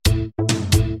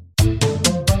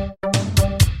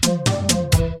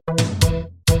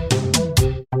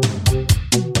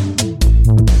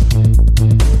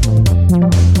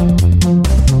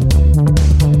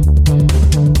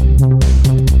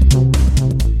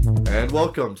and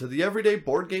welcome to the Everyday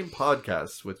Board Game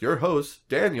Podcast with your hosts,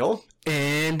 Daniel.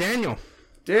 And Daniel.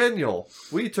 Daniel,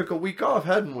 we took a week off,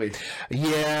 hadn't we?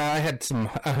 Yeah, I had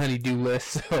a honey-do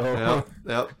list. So.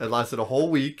 Yep. It lasted a whole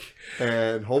week,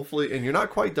 and hopefully, and you're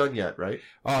not quite done yet, right?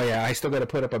 Oh, yeah, I still got to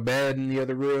put up a bed in the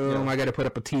other room. Yeah. I got to put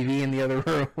up a TV in the other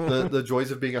room. The joys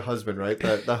of being a husband, right?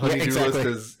 That honey-do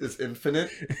list is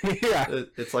infinite. Yeah.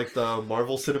 It's like the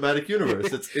Marvel Cinematic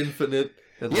Universe. It's infinite.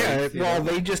 Yeah, well,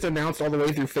 they just announced all the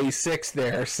way through Phase 6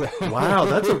 there, so... Wow,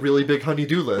 that's a really big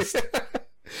honey-do list.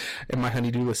 And my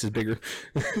honey-do list is bigger.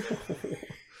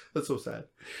 That's so sad.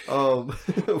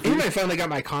 I finally got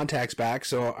my contacts back,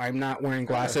 so I'm not wearing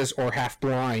glasses or half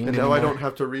blind. And now I don't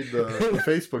have to read the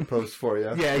Facebook post for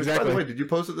you. Yeah, exactly. By the way, did you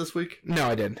post it this week? No,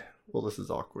 I didn't. Well, this is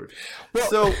awkward. Well,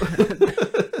 so...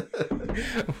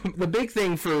 The big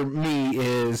thing for me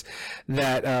is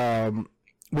that...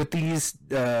 with these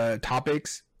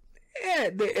topics,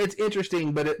 it's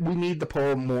interesting, but we need the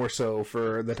poll more so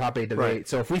for the top 8 debate. Right.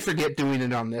 So if we forget doing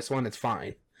it on this one, it's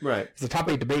fine. Right. The top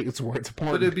 8 debate is where it's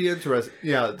important. But it'd be interesting.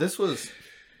 Yeah, this was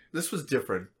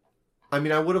different. I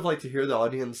mean, I would have liked to hear the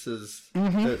audience's...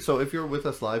 Mm-hmm. So if you're with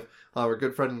us live, our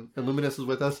good friend Illuminous is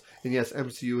with us. And yes,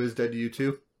 MCU is dead to you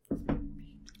too.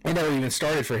 It never even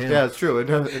started for him. Yeah, it's true.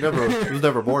 It was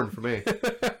never born for me.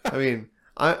 I mean...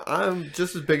 I'm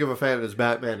just as big of a fan as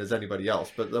Batman as anybody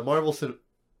else, but the Marvel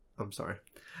I'm sorry.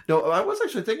 No, I was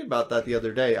actually thinking about that the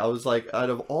other day. I was like,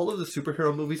 out of all of the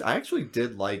superhero movies, I actually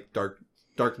did like Dark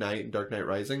Knight and Dark Knight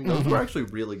Rising. Those were actually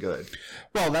really good.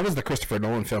 Well, that was the Christopher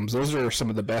Nolan films. Those are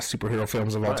some of the best superhero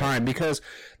films of all time, because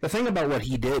the thing about what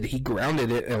he did, he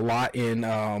grounded it a lot in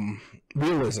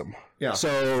realism. Yeah.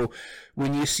 So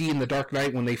when you see in The Dark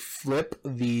Knight when they flip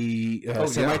the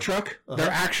semi-truck, they're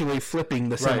actually flipping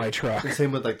the semi-truck. The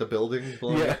same with like the building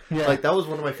blowing. Yeah. Like that was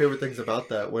one of my favorite things about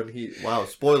that when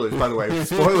spoilers by the way.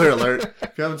 Spoiler alert.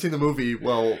 If you haven't seen the movie,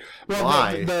 well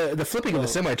why? The flipping of the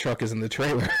semi-truck is in the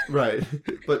trailer. Right.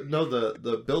 But no,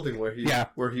 the building where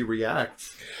he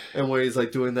reacts and where he's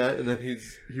like doing that and then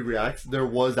he reacts, there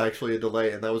was actually a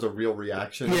delay and that was a real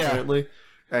reaction apparently.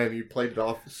 And you played it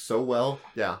off so well.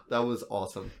 Yeah, that was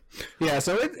awesome. Yeah,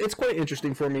 so it's quite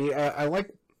interesting for me. I like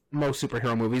most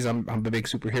superhero movies. I'm a big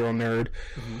superhero nerd.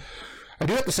 Mm-hmm. I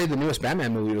do have to say the newest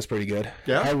Batman movie was pretty good.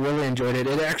 Yeah? I really enjoyed it.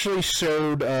 It actually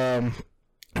showed,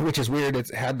 which is weird,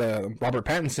 it had Robert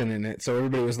Pattinson in it. So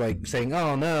everybody was like saying,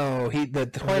 oh no, the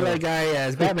Twilight guy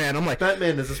as Batman. I'm like...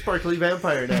 Batman is a sparkly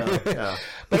vampire now. Yeah.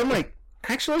 But I'm like...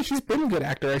 Actually, he's been a good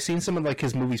actor. I've seen some of like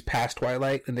his movies past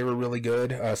Twilight, and they were really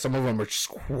good. Some of them were just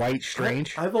quite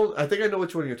strange. I think I know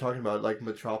which one you're talking about, like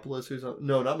Metropolis or something.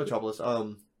 No, not Metropolis.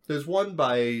 There's one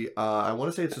by I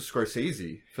want to say it's a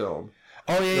Scorsese film.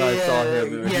 Oh yeah, I saw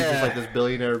him. He's just like this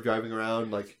billionaire driving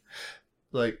around like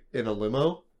in a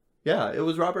limo. Yeah, it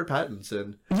was Robert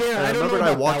Pattinson. Yeah, and I remember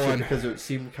I watched it because it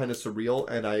seemed kind of surreal,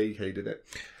 and I hated it.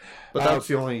 But that was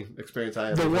the only experience I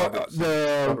had.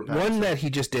 The one that he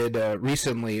just did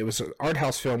recently, it was an art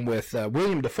house film with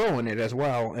William Dafoe in it as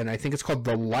well, and I think it's called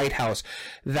The Lighthouse.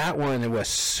 That one, it was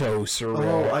so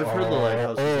surreal. Oh, I've heard The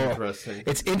Lighthouse is interesting.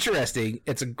 It's interesting.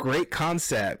 It's a great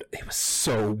concept. It was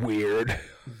so weird.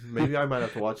 Maybe I might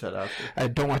have to watch that after.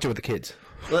 Don't watch it with the kids.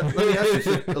 Let me ask you,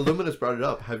 since Illuminous brought it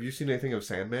up, have you seen anything of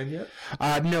Sandman yet?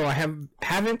 No, I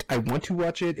haven't. I want to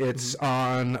watch it. It's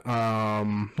on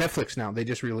Netflix now. They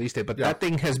just released it. But that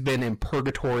thing has been in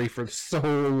purgatory for so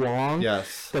long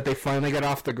that they finally got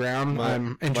off the ground.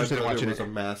 I'm interested in watching it. I was a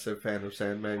massive fan of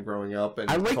Sandman growing up, and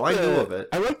I knew of it.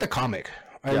 I like the comic.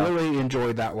 I really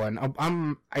enjoyed that one.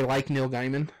 I like Neil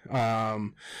Gaiman.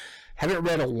 Haven't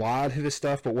read a lot of his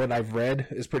stuff, but what I've read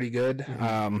is pretty good.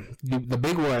 The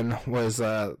big one was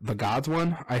the Gods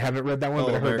one. I haven't read that one,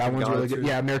 but I heard that one's really good.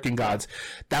 Yeah, American Gods.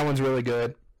 That one's really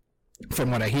good.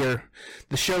 From what I hear,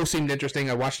 the show seemed interesting.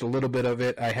 I watched a little bit of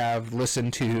it. I have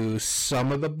listened to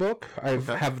some of the book. I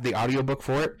have the audiobook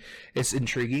for it. It's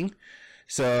intriguing.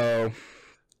 So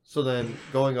then,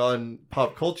 going on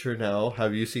pop culture now,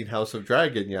 have you seen House of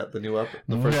Dragon yet? The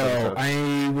first episode?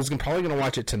 I was probably going to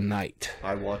watch it tonight.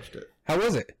 I watched it. How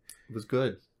was it? It was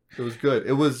good.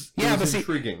 It was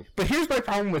intriguing. But here's my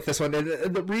problem with this one.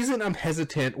 The reason I'm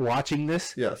hesitant watching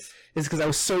this is because I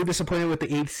was so disappointed with the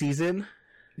 8th season.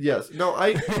 Yes. No,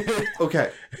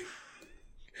 okay.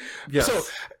 Yes. So,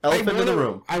 Elephant in the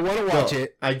room. I want to watch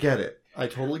it. I get it. I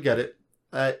totally get it.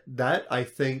 That, I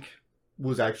think,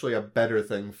 was actually a better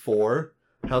thing for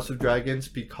House of Dragons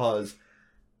because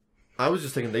I was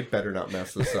just thinking they better not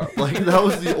mess this up. Like, that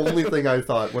was the only thing I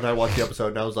thought when I watched the episode,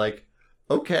 and I was like,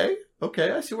 okay,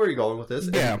 I see where you're going with this.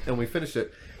 And we finished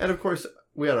it. And of course,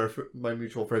 we had my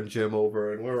mutual friend Jim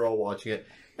over, and we were all watching it.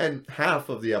 And half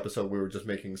of the episode, we were just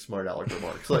making smart aleck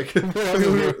remarks. Like,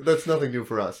 that's nothing new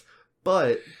for us.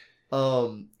 But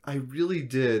I really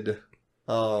did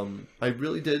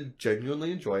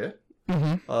genuinely enjoy it.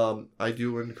 Mm-hmm. I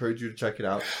do encourage you to check it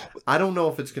out. I don't know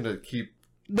if it's gonna keep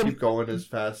going as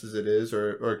fast as it is,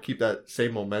 or keep that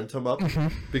same momentum up.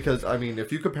 Mm-hmm. Because I mean,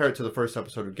 if you compare it to the first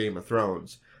episode of Game of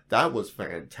Thrones, that was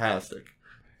fantastic.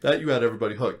 That you had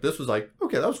everybody hooked. This was like,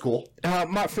 okay, that was cool.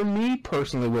 For me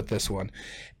personally, with this one,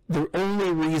 the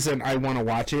only reason I want to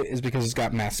watch it is because it's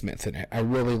got Matt Smith in it. I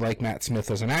really like Matt Smith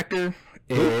as an actor.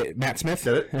 Matt Smith.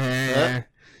 Get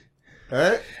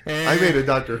it? I made a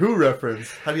Doctor Who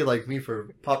reference. How do you like me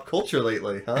for pop culture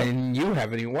lately, huh? And you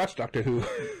haven't even watched Doctor Who.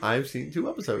 I've seen 2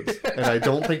 episodes. And I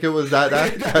don't think it was that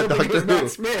Doctor Who. Matt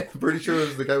Smith. I'm pretty sure it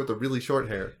was the guy with the really short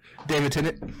hair. David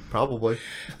Tennant? Probably.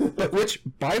 Which,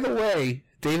 by the way,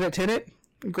 David Tennant,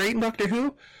 great in Doctor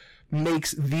Who,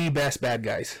 makes the best bad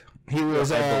guys. He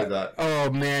was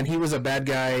oh man, he was a bad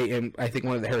guy in I think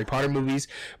one of the Harry Potter movies,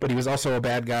 but he was also a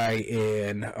bad guy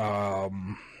in the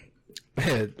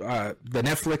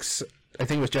Netflix, I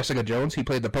think it was Jessica Jones. He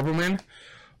played the Purple Man.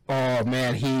 Oh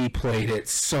man, he played it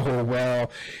so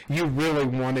well. You really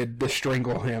wanted to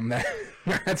strangle him.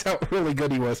 That's how really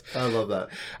good he was. I love that.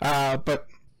 But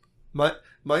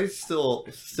my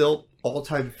still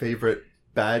all-time favorite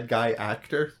bad guy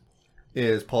actor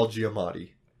is Paul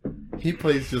Giamatti. He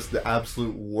plays just the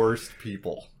absolute worst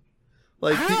people.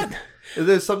 Like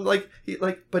there's some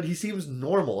but he seems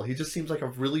normal. He just seems like a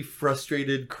really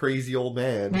frustrated, crazy old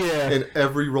man in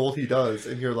every role he does,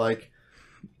 and you're like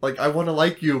I want to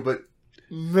like you, but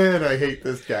man, I hate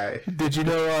this guy. Did you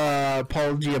know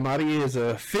Paul Giamatti is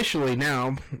officially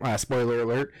now, spoiler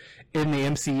alert, in the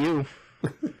MCU?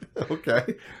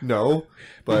 Okay, no,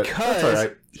 but because that's all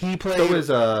right. He played. So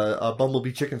is a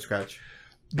Bumblebee Chicken Scratch.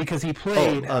 Because he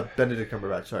played Benedict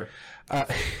Cumberbatch. Sorry,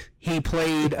 he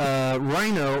played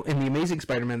Rhino in the Amazing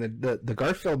Spider-Man, the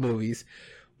Garfield movies.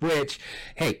 Which,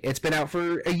 hey, it's been out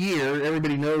for a year.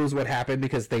 Everybody knows what happened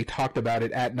because they talked about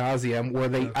it ad nauseum, where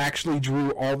they actually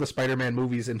drew all the Spider-Man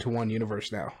movies into one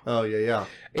universe now. Oh yeah.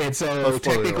 And so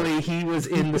technically, he was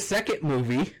in the second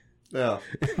movie. Yeah.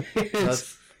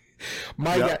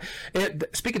 God.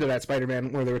 Speaking of that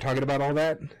Spider-Man, where they were talking about all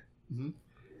that,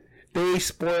 they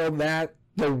spoiled that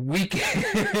the weekend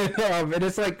of, and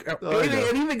it's like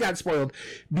it even got spoiled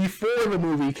before the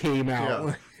movie came out.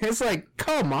 Yeah. It's like,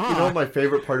 come on. You know what my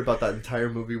favorite part about that entire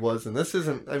movie was, and this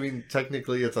isn't, I mean,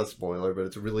 technically it's a spoiler, but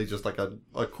it's really just like a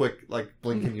quick, like,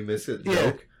 blink and you miss it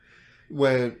joke.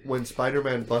 When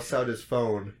Spider-Man busts out his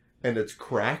phone and it's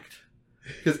cracked,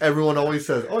 because everyone always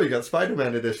says, oh, you got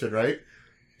Spider-Man edition, right?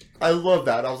 I love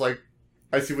that. I was like,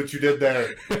 I see what you did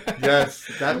there.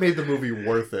 Yes, that made the movie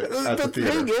worth it at the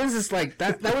theater. The thing is like,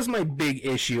 that was my big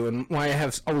issue, and why I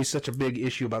have always such a big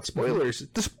issue about spoilers.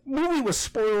 This movie was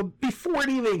spoiled before it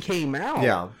even came out.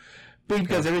 Yeah.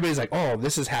 Because everybody's like, oh,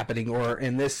 this is happening,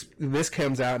 and this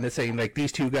comes out, and it's saying, like,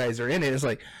 these 2 guys are in it. It's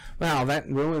like, wow, that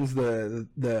ruins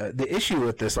the issue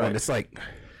with this one. It's like...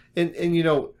 And you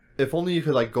know... If only you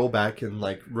could, like, go back and,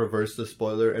 like, reverse the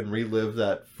spoiler and relive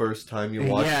that first time you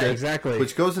watched it. Yeah, exactly.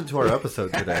 Which goes into our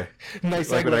episode today.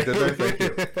 Nice like what I did there? Thank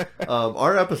you.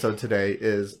 Our episode today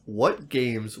is, what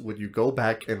games would you go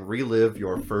back and relive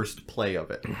your first play of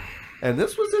it? And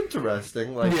this was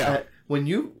interesting. Like, when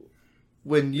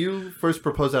you first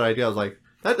proposed that idea, I was like,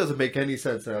 that doesn't make any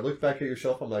sense. And I looked back at your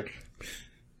shelf, I'm like...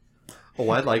 Oh,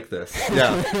 I like this.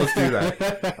 Yeah, let's do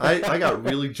that. I got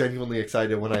really genuinely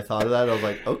excited when I thought of that. I was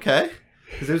like, okay.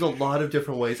 Because there's a lot of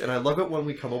different ways. And I love it when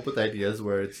we come up with ideas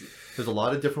where there's a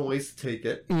lot of different ways to take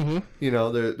it. Mm-hmm. You know,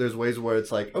 there's ways where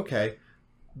it's like, okay,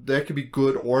 there could be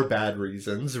good or bad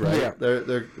reasons, right? Yeah.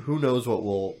 There. Who knows what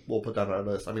we'll put down on our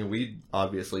list. I mean, we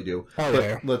obviously do. Oh,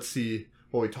 yeah. Let's see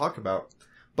what we talk about.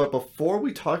 But before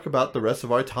we talk about the rest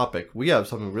of our topic, we have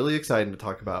something really exciting to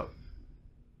talk about.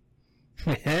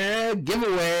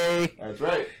 Giveaway. That's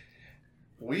right.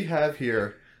 We have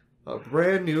here a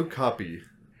brand new copy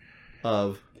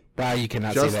of you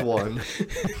cannot Just see that. One.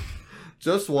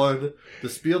 Just One, the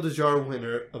Spiel des Jahres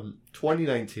winner of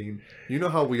 2019. You know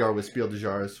how we are with Spiel des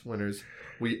Jahres winners.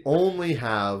 We only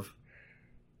have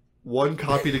one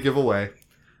copy to give away.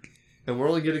 And we're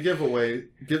only going to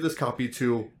give this copy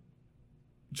to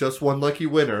just one lucky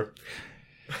winner.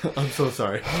 I'm so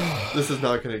sorry. This is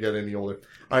not going to get any older.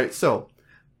 All right, so,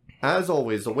 as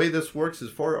always, the way this works is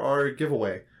for our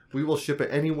giveaway. We will ship it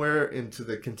anywhere into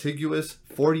the contiguous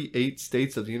 48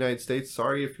 states of the United States.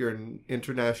 Sorry if you're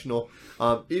international.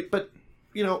 But,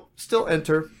 you know, still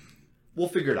enter. We'll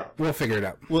figure it out. We'll figure it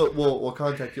out. We'll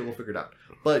contact you. We'll figure it out.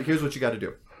 But here's what you got to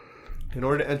do. in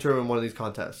order to enter in one of these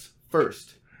contests,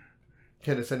 first,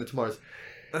 can I send it to Mars?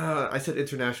 I said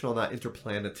international, not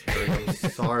interplanetary. I'm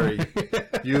sorry.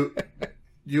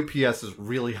 UPS has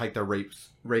really hiked their rakes.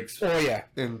 Oh yeah.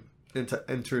 Into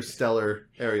interstellar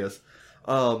areas.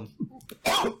 Go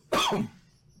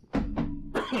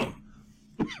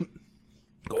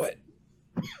ahead.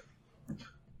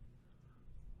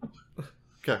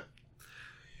 Okay.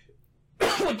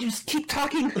 Just keep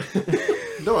talking.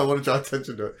 No, I want to draw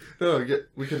attention to it. No,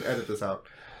 we can edit this out.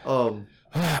 I'm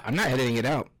not editing it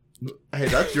out. Hey,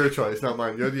 that's your choice, not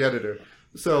mine. You're the editor.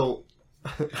 So,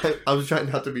 I was trying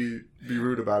not to be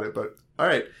rude about it, but all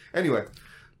right. Anyway,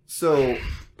 so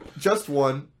Just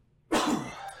One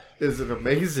is an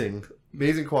amazing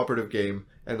cooperative game,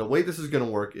 and the way this is going to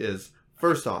work is,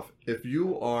 first off, if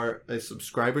you are a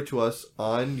subscriber to us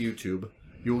on YouTube,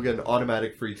 you will get an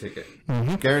automatic free ticket,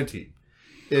 guaranteed.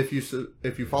 If you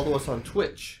follow us on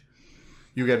Twitch,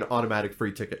 you get an automatic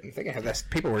free ticket. I think I have that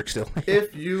paperwork still.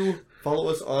 If you follow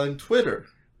us on Twitter,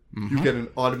 you get an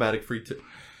automatic free ticket.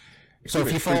 So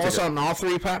if you follow us on all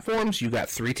 3 platforms, you got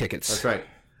 3 tickets. That's right.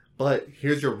 But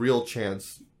here's your real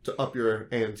chance to up your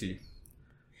ante.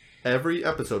 Every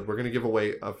episode, we're going to give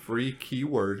away a free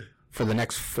keyword. For the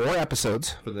next 4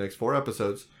 episodes.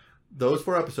 Those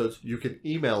 4 episodes, you can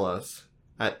email us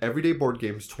at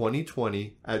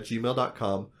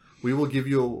everydayboardgames2020@gmail.com. We will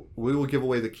give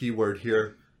away the keyword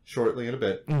here shortly in a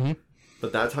bit.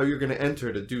 But that's how you're going to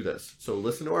enter to do this. So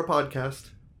listen to our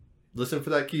podcast, listen for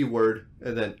that keyword,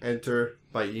 and then enter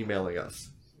by emailing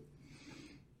us.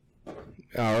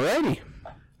 Alrighty.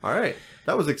 All right.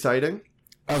 That was exciting.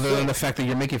 Other than the fact that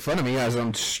you're making fun of me as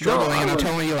I'm struggling and I'm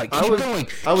telling you, like, keep going.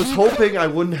 I was hoping I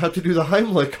wouldn't have to do the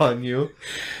Heimlich on you.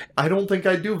 I don't think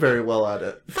I do very well at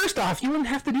it. First off, you wouldn't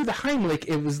have to do the Heimlich.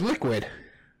 It was liquid.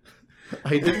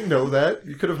 I didn't know that.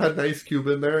 You could have had an ice cube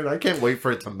in there, and I can't wait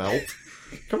for it to melt.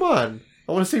 Come on.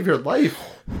 I want to save your life.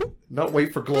 Not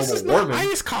wait for global warming. This is not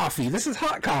iced coffee. This is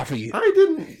hot coffee. I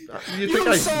didn't. You think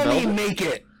I saw me make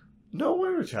it. No, we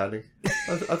were chatting.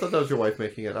 I thought that was your wife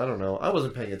making it. I don't know. I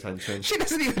wasn't paying attention. She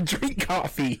doesn't even drink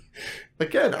coffee.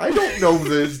 Again, I don't know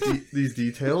these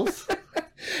details.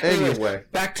 Anyway,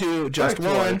 back to Just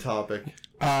One topic.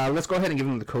 Let's go ahead and give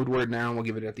them the code word now, and we'll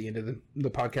give it at the end of the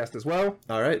podcast as well.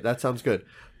 All right, that sounds good.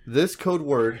 This code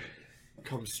word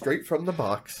comes straight from the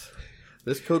box.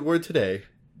 This code word today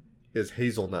is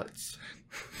hazelnuts.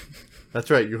 That's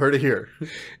right, you heard it here.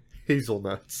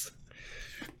 Hazelnuts.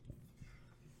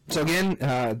 So again,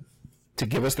 to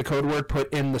give us the code word,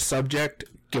 put in the subject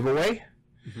giveaway,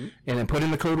 and then put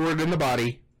in the code word in the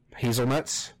body,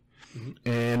 hazelnuts,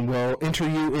 and we'll enter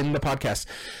you in the podcast,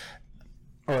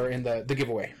 or in the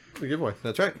giveaway. The giveaway,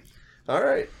 that's right. All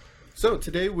right. So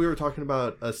today we were talking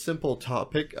about a simple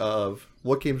topic of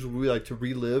what games would we like to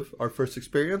relive our first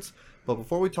experience. But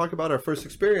before we talk about our first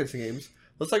experience in games,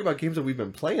 let's talk about games that we've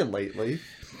been playing lately.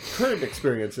 Current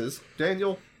experiences.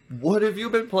 Daniel, what have you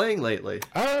been playing lately?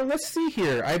 Let's see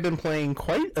here. I've been playing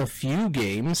quite a few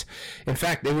games. In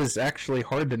fact, it was actually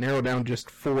hard to narrow down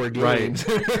just 4 games.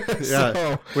 Right.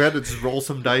 Yeah. We had to just roll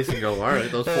some dice and go, all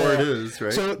right, those 4 it is,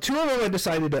 right? So 2 of them I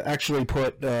decided to actually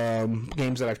put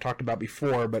games that I've talked about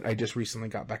before, but I just recently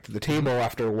got back to the table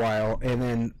after a while. And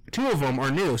then 2 of them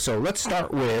are new. So let's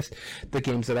start with the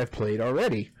games that I've played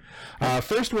already.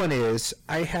 First one is,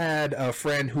 I had a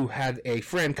friend who had a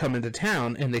friend come into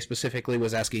town, and they specifically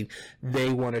was asking, they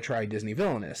want to try Disney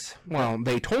Villainous. Well,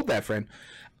 they told that friend,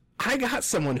 I got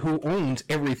someone who owns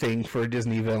everything for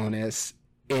Disney Villainous,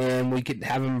 and we could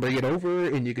have him bring it over,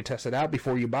 and you could test it out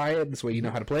before you buy it. This way you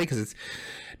know how to play, because it's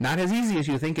not as easy as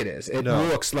you think it is. It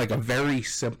looks like a very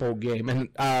simple game. And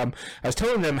I was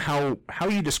telling them how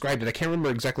you described it. I can't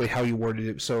remember exactly how you worded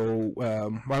it, so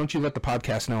why don't you let the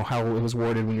podcast know how it was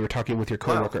worded when you were talking with your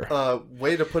coworker? Wow.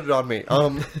 Way to put it on me.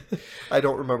 I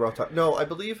don't remember off the top. No, I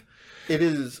believe it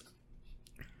is...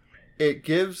 It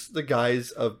gives the guise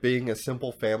of being a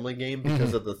simple family game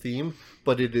because of the theme,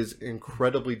 but it is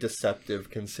incredibly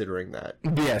deceptive considering that.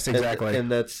 Yes, exactly.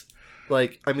 And that's,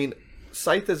 like, I mean,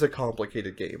 Scythe is a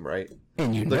complicated game, right?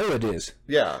 And you know it is.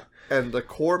 Yeah, and the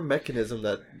core mechanism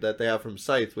that they have from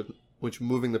Scythe, with which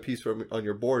moving the piece on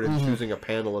your board and choosing a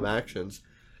panel of actions,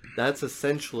 that's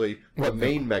essentially the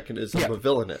main mechanism of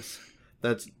Villainous.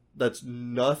 That's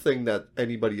nothing that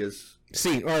anybody has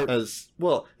seen as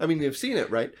well. I mean, you've seen it,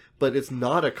 right? But it's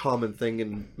not a common thing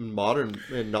in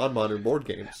non-modern board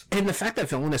games. And the fact that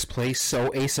Villainous plays so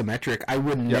asymmetric, I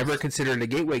would never consider it a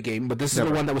gateway game. But this is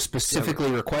the one that was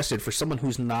specifically requested for someone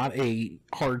who's not a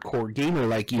hardcore gamer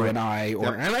like you and I,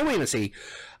 and I won't even say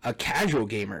a casual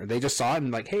gamer. They just saw it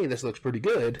and like, hey, this looks pretty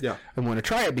good. Yeah, I want to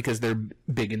try it because they're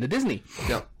big into Disney.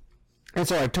 Yeah. And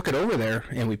so I took it over there,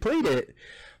 and we played it.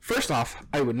 First off,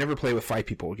 I would never play with 5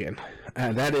 people again.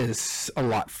 That is a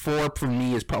lot. 4 for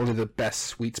me is probably the best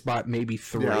sweet spot, maybe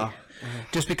 3. Yeah.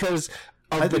 Just because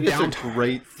of the downtime. It's a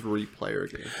great 3-player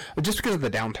game. Just because of the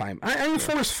downtime. I mean,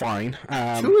 4 is fine.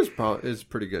 2 is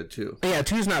pretty good, too. Yeah,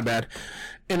 2 is not bad.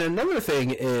 And another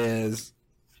thing is,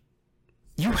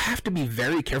 you have to be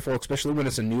very careful, especially when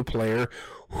it's a new player,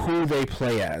 who they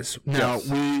play as. Now,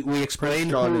 yes. we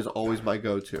explained... John is always my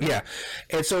go-to. Yeah.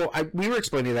 And so we were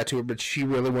explaining that to her, but she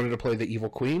really wanted to play the Evil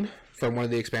Queen from one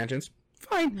of the expansions.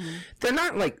 Fine. Mm-hmm. They're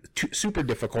not, like, super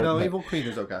difficult. No, Evil Queen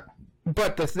is okay.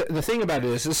 But the thing about it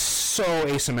is, it's so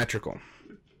asymmetrical.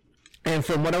 And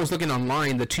from what I was looking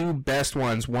online, the 2 best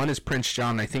ones, one is Prince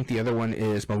John, I think the other one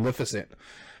is Maleficent.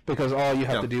 Because all you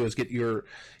have to do is get your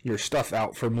stuff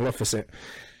out for Maleficent.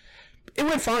 It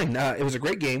went fine. It was a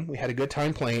great game. We had a good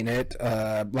time playing it.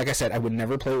 Like I said, I would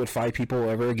never play it with 5 people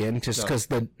ever again, just because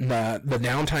the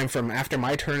downtime from after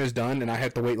my turn is done and I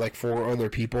have to wait like 4 other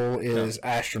people is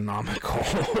astronomical.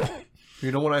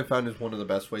 You know what I found is one of the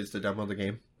best ways to demo the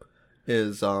game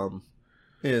is I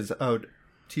would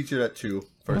teach it at 2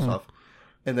 first off,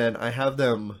 and then I have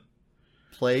them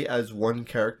play as one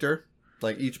character.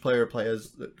 Like, each player play as,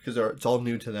 because it's all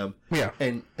new to them. Yeah.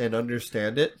 And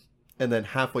understand it. And then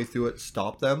halfway through it,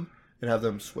 stop them and have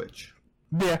them switch.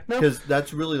 Yeah. Because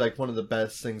that's really, like, one of the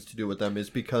best things to do with them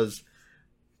is because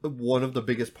one of the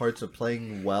biggest parts of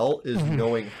playing well is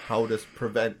knowing how to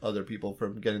prevent other people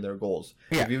from getting their goals.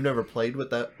 Yeah. If you've never played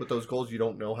with those goals, you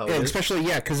don't know how it is. Especially,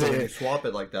 because when you swap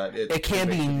it like that, it can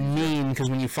be mean, because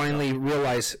when you finally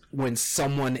realize when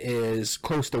someone is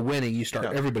close to winning,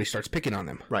 everybody starts picking on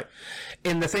them. Right.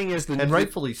 And the thing is, and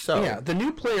rightfully so. Yeah, the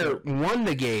new player won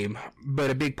the game, but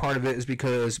a big part of it is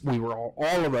because we were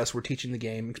all of us were teaching the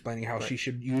game, explaining how she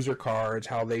should use her cards,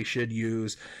 how they should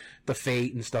use the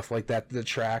fate and stuff like that, the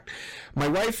track. My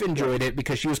wife enjoyed it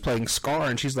because she was playing Scar,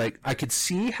 and she's like, I could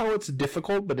see how it's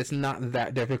difficult, but it's not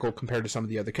that difficult compared to some of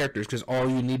the other characters, because all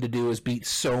you need to do is beat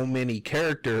so many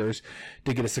characters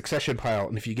to get a succession pile,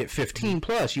 and if you get 15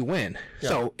 plus, you win. Yeah.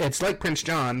 So it's like Prince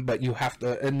John, but you have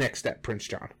to next step Prince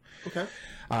John. Okay.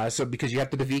 So because you have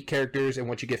to defeat characters, and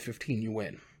once you get 15, you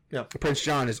win. Yeah. Prince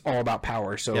John is all about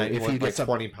power. So if he gets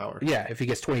 20 power. Yeah, if he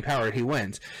gets 20 power, he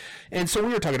wins. And so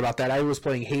we were talking about that. I was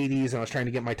playing Hades and I was trying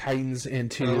to get my Titans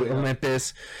into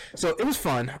Olympus. So it was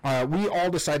fun. We all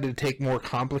decided to take more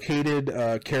complicated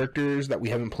characters that we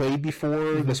haven't played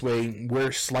before. This way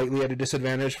we're slightly at a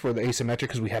disadvantage for the asymmetric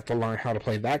because we have to learn how to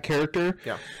play that character.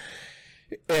 Yeah.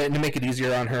 And to make it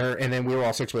easier on her, and then we were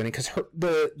also explaining, because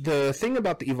the thing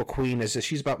about the Evil Queen is that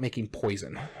she's about making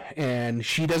poison, and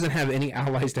she doesn't have any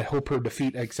allies to help her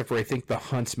defeat, except for, I think, the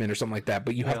Huntsman or something like that,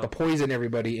 but you have to poison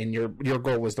everybody, and your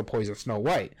goal was to poison Snow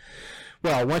White.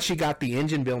 Well, once she got the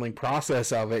engine building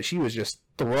process of it, she was just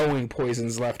throwing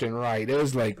poisons left and right. It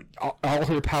was like, all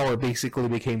her power basically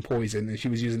became poison, and she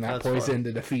was using that poison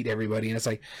to defeat everybody, and it's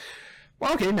like,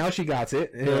 well, okay, now she got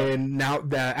it, and now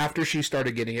that after she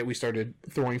started getting it, we started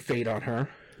throwing fate on her.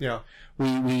 Yeah,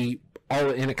 we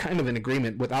all in a kind of an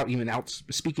agreement, without even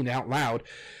speaking out loud,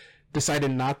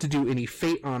 decided not to do any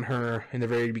fate on her in the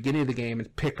very beginning of the game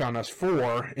and pick on us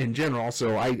 4 in general.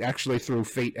 So I actually threw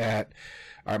fate at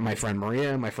my friend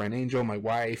Maria, my friend Angel, my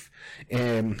wife,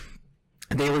 and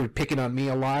they were picking on me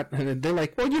a lot. And they're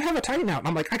like, "Well, you have a Titan out." And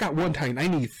I'm like, "I got 1 Titan. I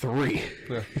need 3."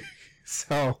 Yeah.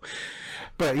 So.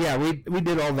 But yeah, we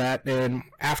did all that, and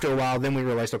after a while, then we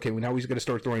realized, okay, now we're going to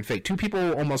start throwing fate. 2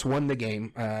 people almost won the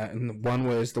game, and one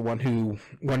was the one who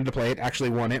wanted to play it, actually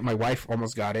won it. My wife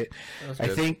almost got it. I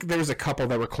think there was a couple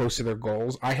that were close to their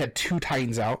goals. I had 2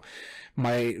 Titans out.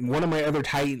 One of my other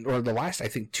Titans, or the last, I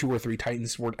think 2 or 3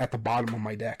 Titans were at the bottom of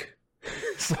my deck.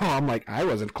 So I'm like, I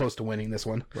wasn't close to winning this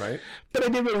one. Right. But I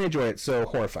did really enjoy it, so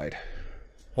horrified.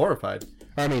 Horrified?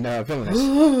 I mean,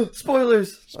 villainous.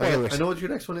 Spoilers. Spoilers. I know what your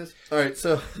next one is. All right,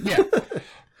 so yeah,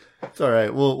 it's all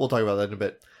right. We'll talk about that in a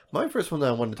bit. My first one that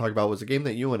I wanted to talk about was a game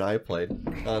that you and I played.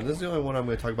 This is the only one I'm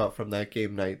going to talk about from that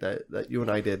game night that you and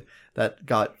I did. That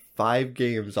got 5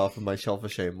 games off of my shelf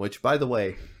of shame. Which, by the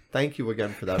way, thank you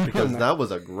again for that, because that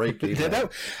was a great game.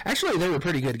 Actually, they were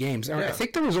pretty good games. Yeah. I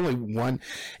think there was only one,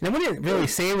 and I wouldn't really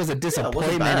say it was a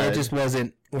disappointment. It just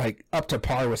wasn't like up to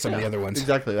par with some of the other ones.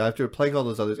 Exactly. After playing all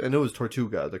those others, and it was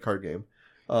Tortuga, the card game.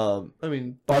 I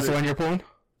mean, that's the one you're pulling?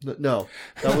 No,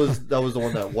 that was the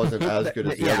one that wasn't as good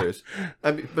as the others.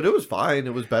 I mean, but it was fine.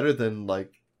 It was better than,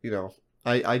 like,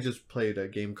 I just played a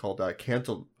game called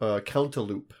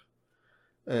Cantaloupe.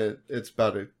 It's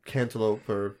about a cantaloupe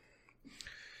or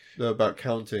about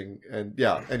counting, and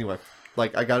anyway,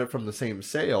 like, I got it from the same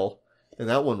sale, and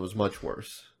that one was much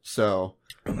worse. So,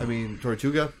 I mean,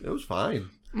 Tortuga, it was fine.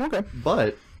 Okay.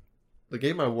 But the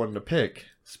game I wanted to pick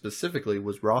specifically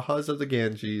was Rajas of the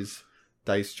Ganges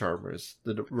Dice Charmers,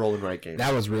 the roll and write game.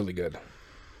 That was really good.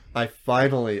 I've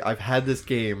had this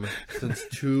game since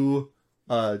two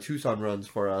Tucson runs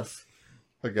for us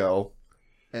ago,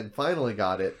 and finally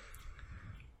got it.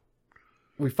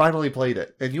 We finally played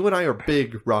it, and you and I are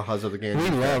big Rajas of the Ganges.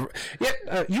 We love.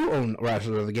 Yeah, you own Rajas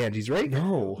of the Ganges, right?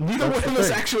 No, neither one of us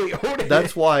actually own it.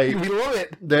 That's why we love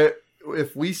it.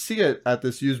 If we see it at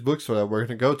this used bookstore that we're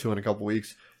going to go to in a couple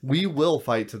weeks, we will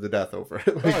fight to the death over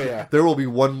it. Like, oh yeah, there will be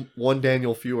one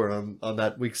Daniel fewer on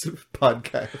that week's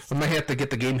podcast. I might have to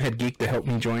get the Game Head Geek to help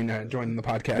me join the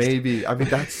podcast. Maybe. I mean,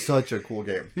 that's such a cool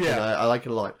game. Yeah, and I like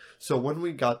it a lot. So when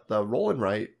we got the roll and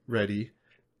write ready,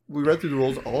 we read through the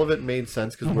rules. All of it made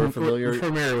sense because we're familiar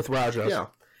with Rajas. Yeah,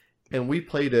 and we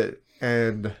played it,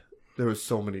 and there was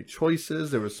so many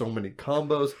choices. There was so many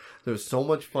combos. There was so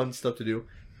much fun stuff to do.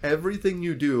 Everything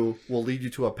you do will lead you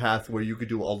to a path where you could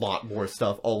do a lot more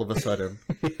stuff all of a sudden.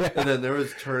 Yeah. And then there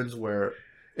was turns where,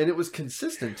 and it was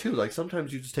consistent too. Like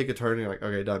sometimes you just take a turn and you're like,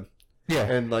 okay, done. Yeah.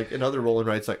 And like in other roll and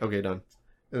writes, like, okay, done.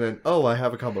 And then, oh, I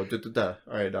have a combo. All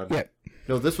right, done. Yeah.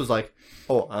 No, this was like,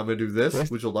 oh, I'm going to do this,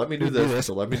 which will let me do this, which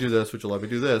will let me do this, which will let me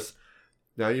do this.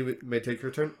 Now you may take your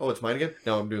turn. Oh, it's mine again.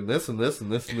 Now I'm doing this and this and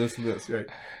this and this and this. Right?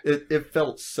 It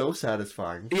felt so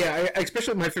satisfying. Yeah,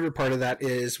 especially my favorite part of that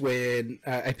is when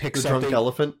I picked the something. Drunk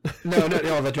elephant. No,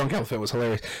 the drunk elephant was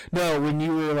hilarious. No, when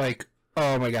you were like,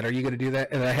 "Oh my god, are you going to do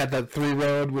that?" And I had that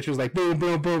 3-road, which was like boom,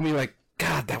 boom, boom. You're like,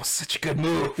 God, that was such a good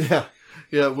move.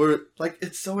 Yeah. We're like,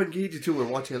 it's so engaging too. We're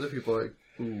watching other people like,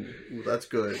 ooh, that's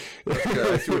good. That's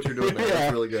good. I see what you're doing there. Yeah.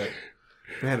 That's really good.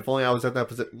 Man, if only I was at that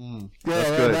position. That's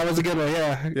good. That was a good one.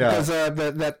 Yeah, because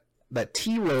that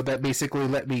T road that basically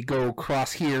let me go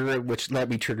across here, which let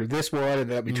me trigger this one, and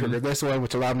let me trigger this one,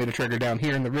 which allowed me to trigger down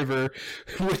here in the river,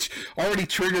 which already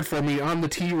triggered for me on the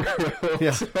T road.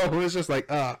 Yeah. So it was just like,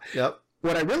 Yep.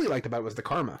 What I really liked about it was the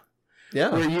karma.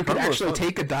 Yeah. Where you could actually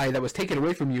take a die that was taken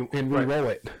away from you and re-roll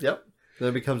it. Yep. Then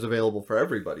it becomes available for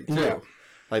everybody too. Yeah.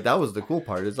 Like that was the cool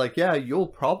part. It's like, yeah, you'll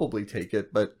probably take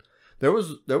it, but there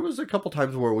was a couple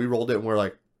times where we rolled it and we're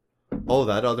like, oh,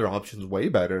 that other option's way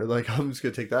better. Like, I'm just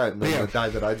going to take that. And then the die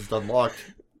that I just unlocked,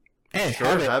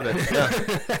 sure, have it.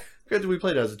 Yeah. Granted, we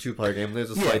played it as a 2-player game. There's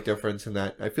a slight difference in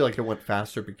that. I feel like it went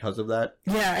faster because of that.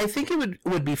 Yeah, I think it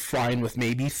would be fine with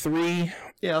maybe 3.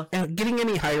 Yeah. And getting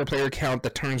any higher player count, the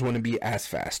turns wouldn't be as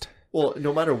fast. Well,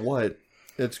 no matter what,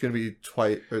 it's going to be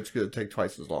it's going to take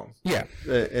twice as long. Yeah.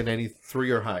 In any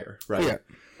 3 or higher, right? Yeah.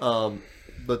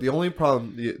 But the only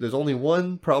problem, there's only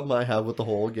one problem I have with the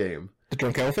whole game. The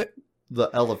drunk elephant? The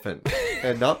elephant.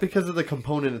 And not because of the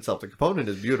component itself. The component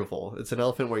is beautiful. It's an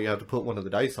elephant where you have to put one of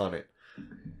the dice on it.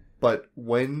 But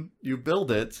when you build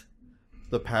it,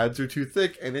 the pads are too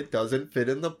thick and it doesn't fit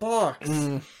in the box.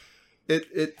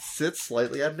 It sits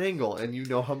slightly at an angle, and you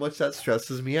know how much that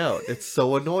stresses me out. It's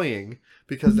so annoying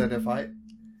because then if I...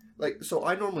 so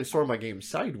I normally store my game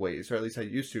sideways, or at least I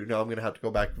used to. Now I'm going to have to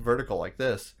go back vertical like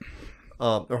this.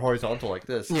 Or horizontal like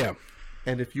this. Yeah.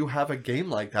 And if you have a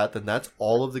game like that, then that's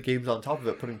all of the games on top of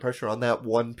it, putting pressure on that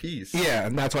one piece. Yeah,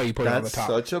 and that's why you put it on the top.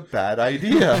 That's such a bad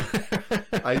idea.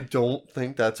 I don't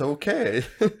think that's okay.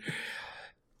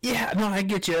 Yeah, no, I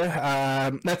get you.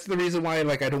 That's the reason why,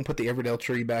 I don't put the Everdell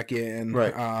tree back in.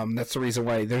 Right. That's the reason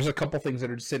why. There's a couple things that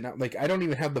are just sitting out. I don't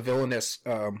even have the villainous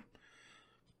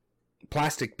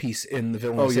plastic piece in the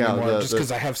villainous anymore, just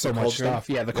because I have so much stuff.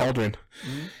 Yeah, the cauldron.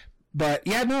 Mm-hmm. But,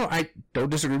 yeah, no, I don't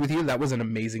disagree with you. That was an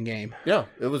amazing game. Yeah,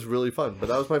 it was really fun. But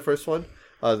that was my first one.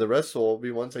 The rest will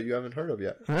be ones that you haven't heard of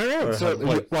yet. All right. So,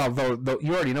 though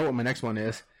you already know what my next one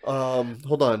is.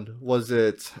 Hold on. Was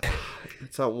it...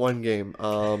 It's not one game.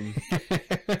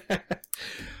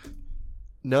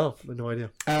 No idea.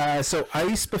 So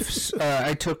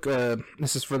I took...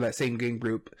 this is for that same game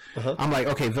group. Uh-huh. I'm like,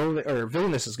 okay,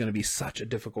 Villainous is going to be such a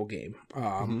difficult game.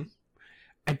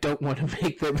 I don't want to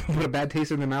make them put a bad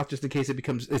taste in their mouth just in case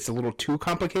it's a little too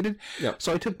complicated. Yeah.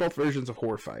 So I took both versions of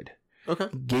Horrified. Okay.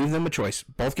 Gave them a choice.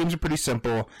 Both games are pretty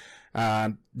simple.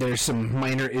 There's some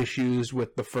minor issues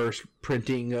with the first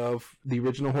printing of the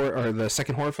original or the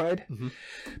second Horrified. Mm-hmm.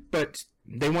 But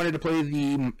they wanted to play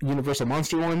the Universal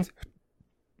Monster ones.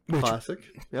 Classic.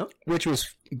 Yep. Which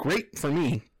was great for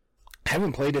me. I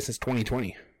haven't played it since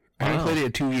 2020. I haven't played it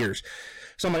in 2 years.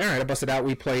 So I'm like, all right, I busted out.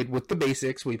 We played with the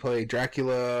basics. We played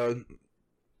Dracula,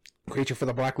 Creature for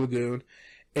the Black Lagoon,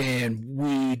 and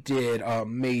we did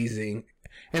amazing.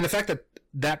 And the fact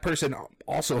that person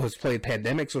also has played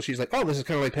Pandemic, so she's like, oh, this is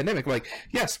kind of like Pandemic. I'm like,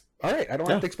 yes, all right, I don't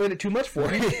have to explain it too much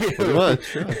for you. Pretty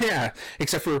much, yeah. Yeah,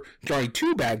 except for drawing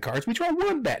 2 bad cards, we draw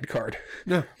 1 bad card.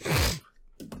 Yeah.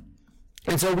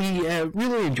 And so we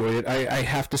really enjoyed it. I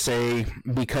have to say,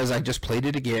 because I just played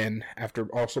it again after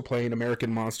also playing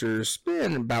American Monsters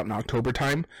in about in October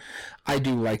time, I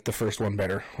do like the first one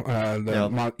better.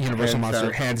 Universal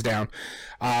Monster, hands down.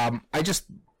 I just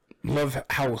love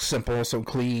how simple, so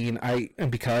clean.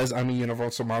 And because I'm a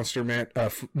Universal Monster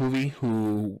movie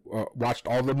who watched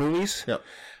all the movies. Yep.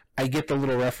 I get the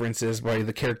little references by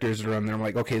the characters that are on there. I'm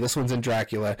like, okay, this one's in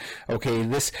Dracula. Okay,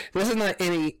 this is not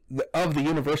any of the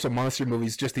Universal Monster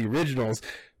movies, just the originals.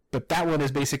 But that one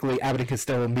is basically Abbott and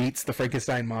Costello meets the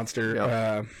Frankenstein monster.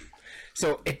 Yep.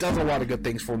 So it does a lot of good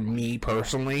things for me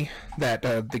personally that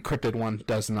the cryptid one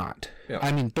does not. Yep.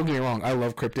 I mean, don't get me wrong, I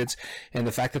love cryptids. And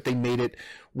the fact that they made it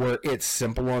where it's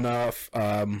simple enough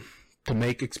to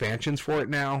make expansions for it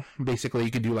now. Basically,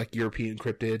 you could do like European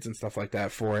cryptids and stuff like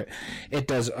that for it. It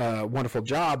does a wonderful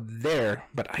job there,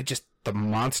 but the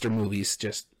monster movies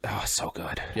just, so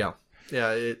good. Yeah.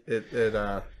 Yeah, it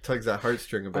tugs that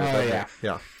heartstring a bit. Oh, yeah.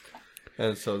 Yeah.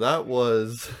 And so that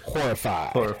was...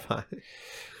 Horrifying.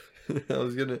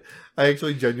 I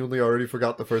actually genuinely already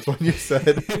forgot the first one you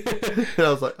said. And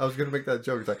I was going to make that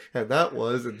joke. It's like, and that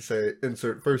was, and say,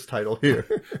 insert first title here.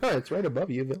 Oh, it's right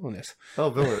above you, villainous. Oh,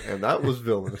 villain. And that was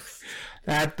villainous.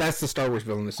 That's the Star Wars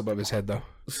villainous above his head, though.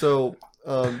 So,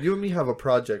 you and me have a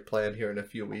project planned here in a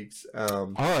few weeks. Yeah.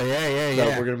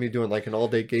 That we're going to be doing like an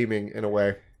all-day gaming in a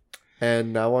way.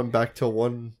 And now I'm back to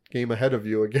one game ahead of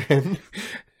you again.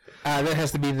 That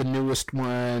has to be the newest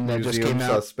one that Museum just came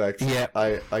out. Suspects. Yeah.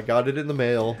 I got it in the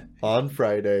mail on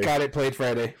Friday. Got it played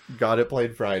Friday.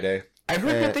 I've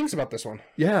heard good things about this one.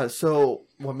 Yeah, so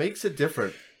what makes it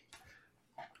different,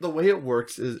 the way it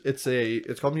works is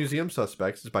it's called Museum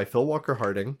Suspects. It's by Phil Walker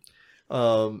Harding.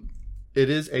 It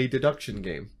is a deduction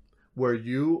game where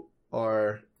you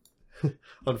are...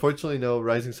 Unfortunately, no,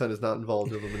 Rising Sun is not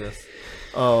involved in Luminous.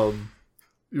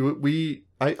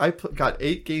 I got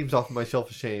 8 games off of my shelf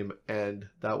of shame, and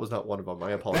that was not one of them.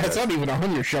 I apologize. That's not even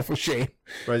on your shelf of shame.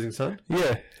 Rising Sun?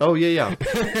 Yeah. Oh, yeah.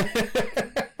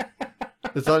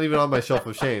 It's not even on my shelf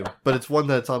of shame, but it's one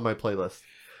that's on my playlist.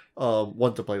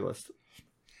 Want to playlist.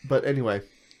 But anyway,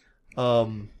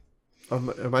 am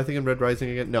I thinking Red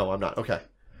Rising again? No, I'm not. Okay.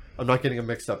 I'm not getting them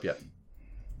mixed up yet.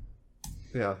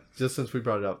 Yeah, just since we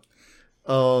brought it up.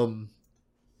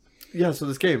 Yeah, so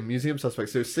this game, Museum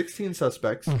Suspects, there's 16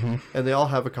 suspects, and they all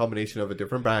have a combination of a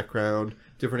different background,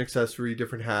 different accessory,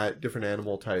 different hat, different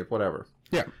animal type, whatever.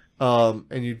 Yeah.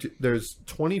 And there's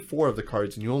 24 of the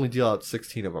cards, and you only deal out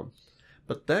 16 of them.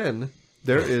 But then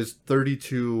there is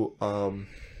 32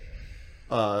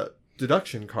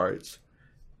 deduction cards,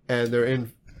 and they're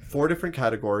in 8 different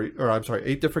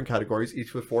categories,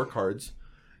 each with 4 cards.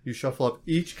 You shuffle up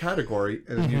each category,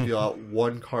 and then you deal out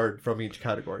 1 card from each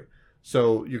category.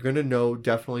 So you're going to know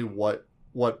definitely what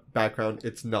background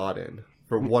it's not in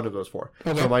for one of those 4.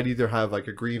 Okay. So it might either have like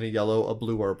a green, a yellow, a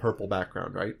blue, or a purple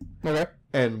background, right? Okay.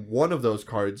 And one of those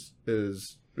cards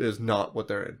is not what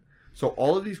they're in. So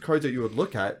all of these cards that you would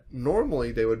look at,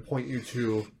 normally they would point you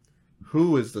to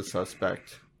who is the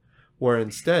suspect, where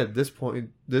instead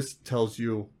this tells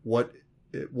you what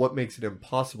makes it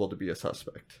impossible to be a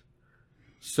suspect.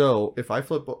 So if I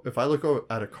look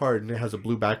at a card and it has a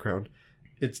blue background,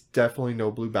 it's definitely no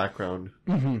blue background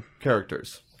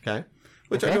characters, okay?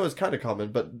 Which I know is kind of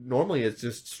common, but normally it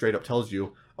just straight up tells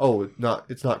you, oh,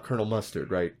 it's not Colonel Mustard,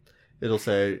 right? It'll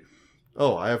say,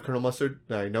 oh, I have Colonel Mustard,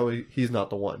 and I know he's not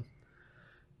the one.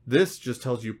 This just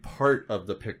tells you part of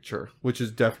the picture, which is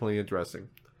definitely interesting.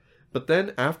 But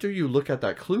then after you look at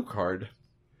that clue card,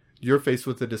 you're faced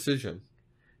with a decision.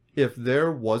 If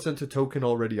there wasn't a token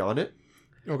already on it,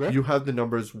 you have the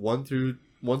numbers 1 through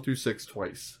 6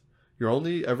 twice. You're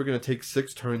only ever going to take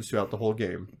 6 turns throughout the whole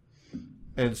game.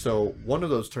 And so one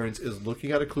of those turns is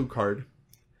looking at a clue card.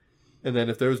 And then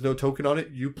if there's no token on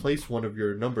it, you place one of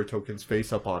your number tokens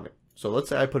face up on it. So let's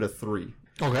say I put a 3.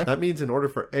 Okay. That means in order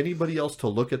for anybody else to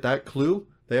look at that clue,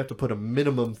 they have to put a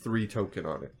minimum 3 token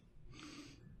on it.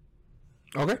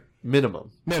 Okay.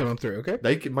 Minimum 3, okay.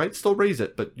 They might still raise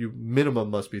it, but minimum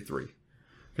must be 3.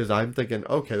 Because I'm thinking,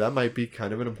 okay, that might be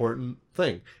kind of an important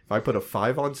thing. If I put a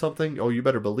 5 on something, oh, you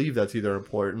better believe that's either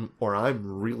important or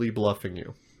I'm really bluffing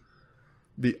you.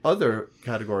 The other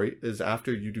category is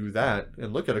after you do that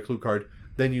and look at a clue card,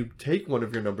 then you take one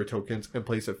of your number tokens and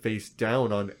place it face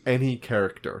down on any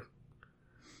character.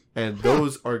 And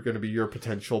those are going to be your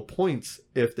potential points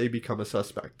if they become a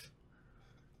suspect.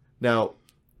 Now,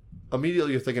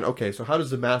 immediately you're thinking, okay, so how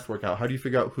does the math work out? How do you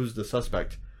figure out who's the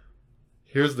suspect?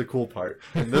 Here's the cool part,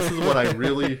 and this is what I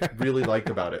really, really liked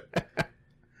about it.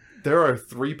 There are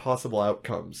 3 possible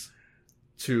outcomes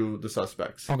to the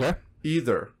suspects. Okay.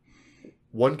 Either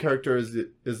one character is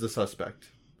the suspect.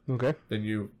 Okay. Then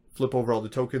you flip over all the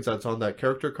tokens that's on that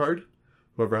character card.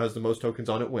 Whoever has the most tokens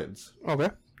on it wins. Okay.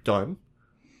 Done.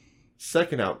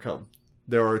 Second outcome.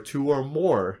 There are 2 or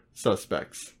more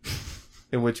suspects.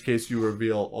 In which case you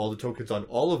reveal all the tokens on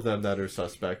all of them that are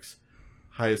suspects.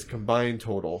 Highest combined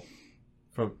total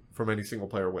from any single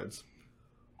player wins.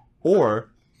 Or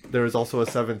there is also a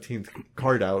 17th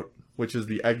card out, which is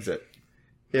the exit.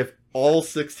 If all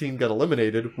 16 get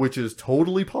eliminated, which is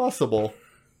totally possible,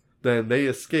 then they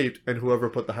escaped, and whoever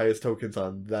put the highest tokens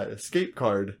on that escape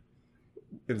card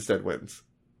instead wins.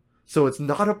 So it's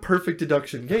not a perfect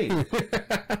deduction game.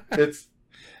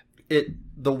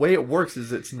 The way it works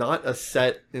is it's not a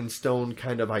set in stone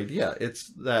kind of idea.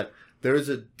 It's that there's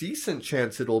a decent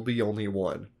chance it'll be only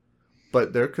 1.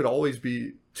 But there could always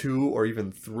be 2 or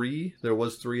even 3. There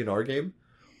was 3 in our game.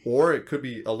 Or it could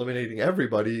be eliminating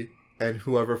everybody, and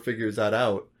whoever figures that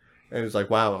out and is like,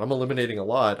 wow, I'm eliminating a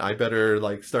lot. I better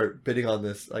like start bidding on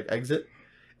this like exit.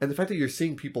 And the fact that you're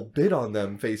seeing people bid on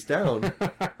them face down,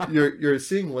 you're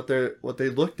seeing what they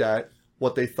looked at,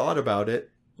 what they thought about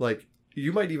it. Like,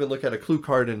 you might even look at a clue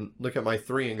card and look at my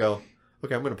 3 and go,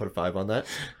 okay, I'm going to put a 5 on that.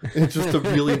 And just to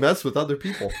really mess with other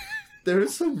people.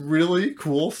 There's some really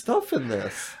cool stuff in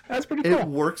this. That's pretty cool. It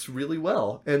works really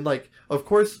well. And like, of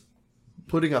course,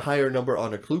 putting a higher number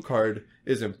on a clue card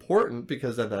is important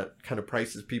because then that kind of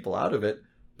prices people out of it.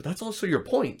 But that's also your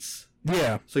points.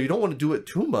 Yeah. So you don't want to do it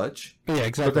too much. Yeah,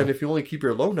 exactly. But then if you only keep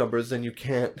your low numbers, then you're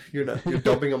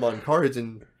dumping them on cards,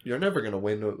 and you're never going to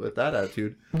win with that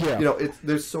attitude. Yeah. You know,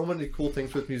 there's so many cool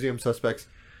things with Museum Suspects.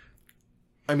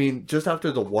 I mean, just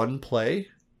after the 1 play,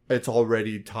 it's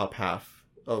already top half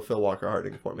of Phil Walker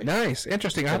Harding for me. Nice.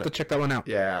 Interesting. I have to check that one out.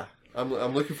 Yeah.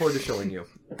 I'm looking forward to showing you.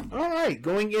 All right.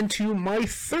 Going into my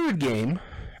 3rd game.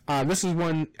 This is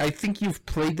one, I think you've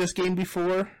played this game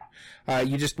before.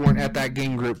 You just weren't at that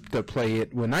game group to play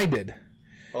it when I did.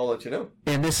 I'll let you know.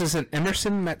 And this is an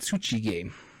Emerson Matsuuchi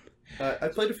game. I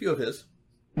played a few of his.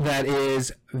 That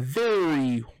is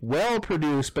very well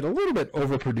produced, but a little bit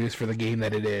overproduced for the game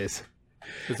that it is.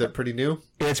 Is it pretty new?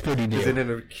 It's pretty new. Is it in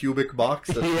a cubic box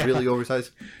that's really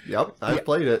oversized? Yep, I've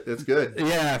played it. It's good.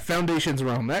 Yeah, Foundations of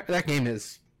Rome. That game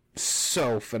is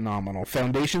so phenomenal.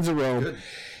 Foundations of Rome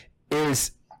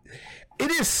is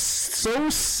so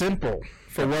simple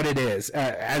for what it is.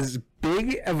 As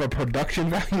big of a production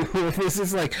value, this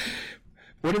is like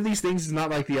one of these things is not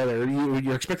like the other.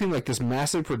 You're expecting like this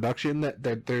massive production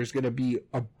that there's going to be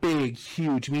a big,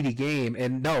 huge, meaty game,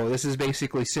 and no, this is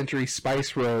basically Century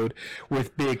Spice Road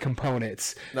with big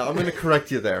components. Now I'm going to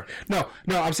correct you there. No,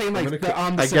 I'm saying like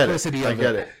on the simplicity of it. I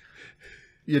get it.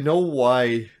 You know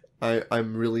why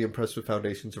I'm really impressed with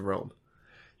Foundations of Rome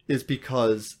is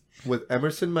because with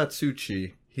Emerson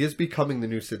Matsuuchi, he is becoming the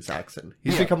new Sid Saxon.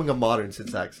 He's becoming a modern Sid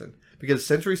Saxon because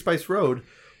Century Spice Road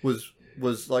was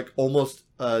like almost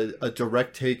a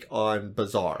direct take on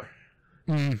Bazaar.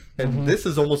 And this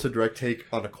is almost a direct take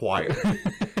on Acquire.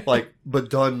 but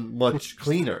done much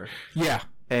cleaner. Yeah.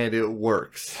 And it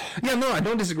works. Yeah, no, I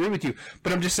don't disagree with you.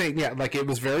 But I'm just saying, like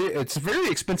it's a very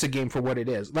expensive game for what it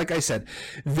is. Like I said,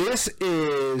 this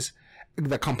is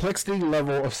the complexity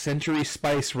level of Century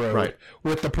Spice Road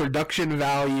with the production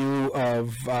value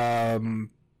of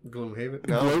Gloomhaven?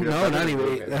 No, not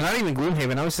even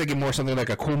Gloomhaven. I was thinking more something like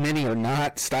a Cool Mini or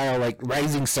Not style, like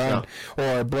Rising Sun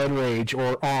or Blood Rage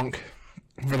or Ankh,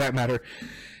 for that matter.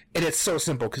 And it's so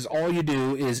simple because all you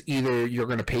do is either you're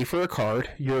going to pay for a card,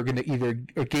 you're going to either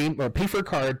pay for a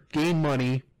card, gain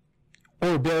money,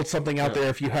 or build something out there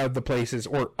if you have the places,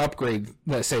 or upgrade,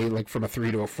 let's say, like from a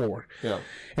 3 to a 4. Yeah.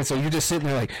 And so you're just sitting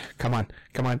there like, come on,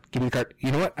 give me the card.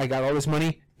 You know what? I got all this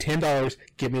money. $10,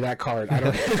 give me that card. I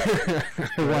don't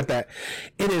I want that.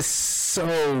 It is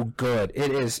so good.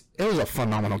 It was a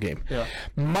phenomenal game. Yeah.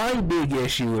 My big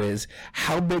issue is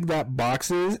how big that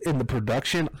box is in the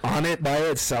production on it by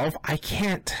itself. I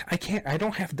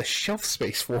don't have the shelf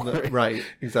space for it. Right,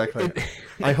 exactly.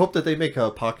 I hope that they make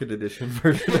a pocket edition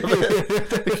version of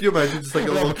it. Can you imagine just like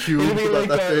a little cube about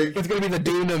that big? It's going to be the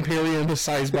Dune Imperium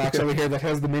size box over here that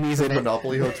has the minis in it.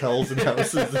 Monopoly hotels and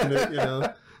houses in it, you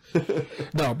know.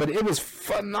 No, but it was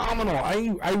phenomenal.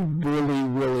 I really,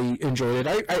 really enjoyed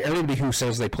it. Everybody who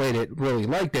says they played it really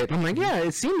liked it. I'm like, yeah,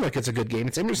 it seemed like it's a good game.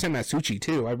 It's Emerson Matsuuchi,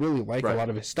 too. I really like a lot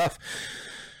of his stuff.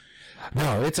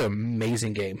 No, it's an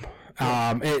amazing game.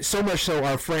 So much so,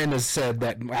 our friend has said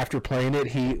that after playing it,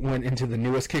 he went into the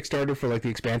newest Kickstarter for like the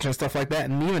expansion and stuff like that.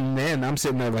 And even then, I'm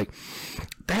sitting there like,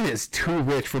 that is too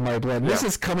rich for my blood. This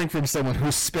is coming from someone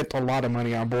who spent a lot of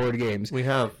money on board games. We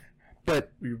have.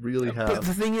 But we really have. But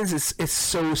the thing is, it's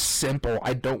so simple.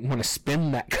 I don't want to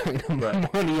spend that kind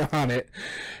of money on it.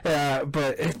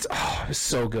 But it's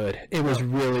so good. It was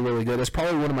really, really good. It's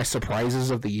probably one of my surprises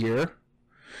of the year,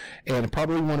 and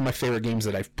probably one of my favorite games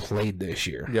that I've played this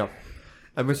year. Yeah.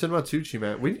 Emerson Matsuchi,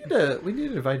 man. We need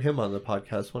to invite him on the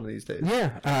podcast one of these days.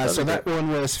 Yeah. So that one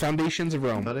was Foundations of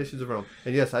Rome. Foundations of Rome.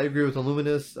 And yes, I agree with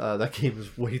Illuminous. That game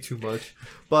is way too much,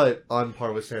 but on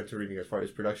par with Santorini as far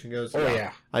as production goes. Oh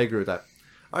yeah. I agree with that.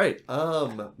 All right.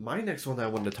 My next one that I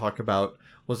wanted to talk about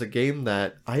was a game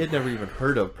that I had never even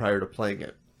heard of prior to playing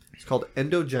it. It's called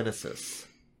Endogenesis.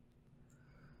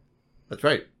 That's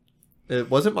right. It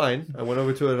wasn't mine. I went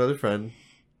over to another friend.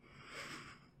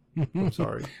 I'm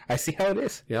sorry. I see how it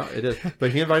is. Yeah, it is.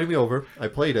 But he invited me over. I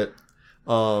played it.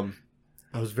 I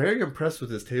was very impressed with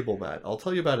his table mat. I'll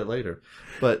tell you about it later.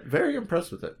 But very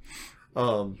impressed with it.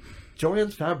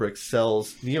 Joann's Fabrics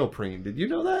sells neoprene. Did you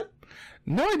know that?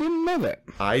 No, I didn't know that.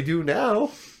 I do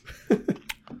now.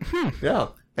 Yeah.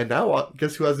 And now,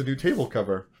 guess who has a new table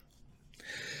cover?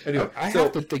 Anyway, I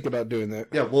have to think about doing that.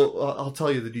 Yeah, well, I'll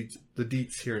tell you the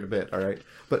deets here in a bit, all right?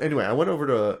 But anyway, I went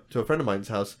over to a friend of mine's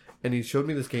house, and he showed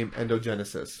me this game,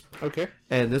 Endogenesis. Okay.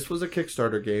 And this was a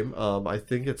Kickstarter game. I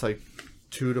think it's like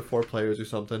 2 to 4 players or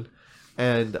something.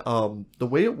 And the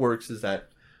way it works is that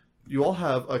you all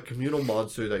have a communal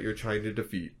monster that you're trying to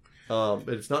defeat.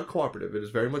 It's not cooperative. It is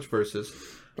very much versus.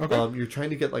 Okay. You're trying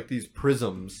to get like these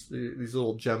prisms, these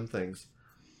little gem things.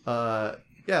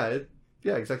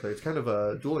 Yeah, exactly. It's kind of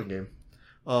a dueling game.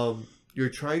 You're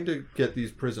trying to get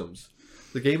these prisms.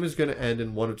 The game is going to end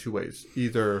in one of 2 ways.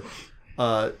 Either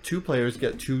 2 players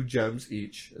get 2 gems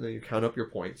each, and then you count up your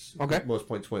points. Okay. Most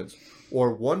points wins.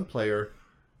 Or 1 player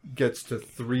gets to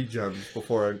 3 gems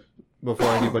before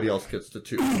anybody else gets to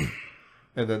 2.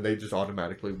 And then they just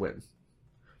automatically win.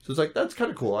 So it's like, that's kind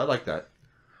of cool. I like that.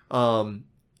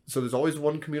 So there's always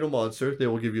 1 communal monster. They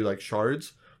will give you like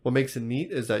shards. What makes it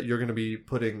neat is that you're going to be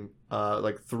putting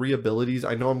like 3 abilities.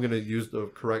 I know I'm going to use the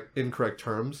incorrect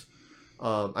terms.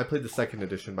 I played the 2nd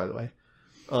edition, by the way.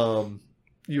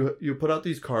 You put out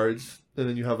these cards, and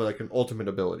then you have like an ultimate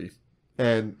ability.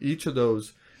 And each of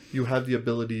those, you have the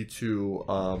ability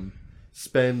to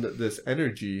spend this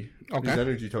energy, these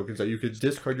energy tokens that you could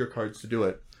discard your cards to do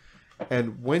it.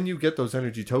 And when you get those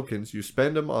energy tokens, you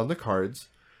spend them on the cards.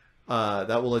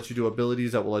 That will let you do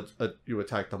abilities that will let you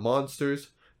attack the monsters,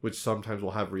 which sometimes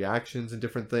will have reactions and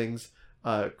different things.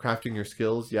 Crafting your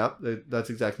skills, yep, that's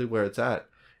exactly where it's at.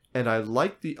 And I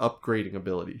like the upgrading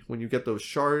ability. When you get those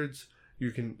shards,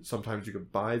 sometimes you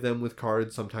could buy them with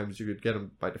cards, sometimes you could get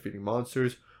them by defeating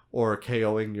monsters or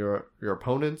KOing your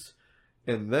opponents.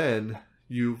 And then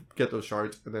you get those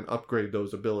shards and then upgrade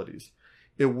those abilities.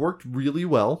 It worked really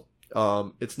well.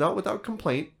 It's not without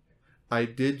complaint. I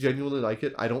did genuinely like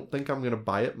it. I don't think I'm going to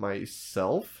buy it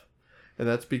myself. And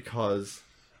that's because...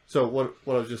 So what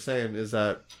I was just saying is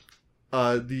that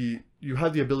you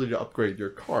have the ability to upgrade your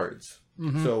cards.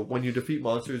 Mm-hmm. So when you defeat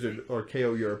monsters or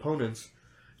KO your opponents,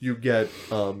 you get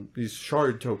these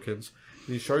shard tokens.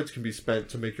 These shards can be spent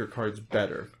to make your cards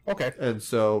better. Okay. And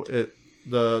so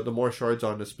the more shards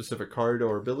on a specific card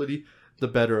or ability, the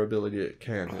better ability it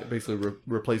can. It basically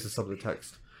replaces some of the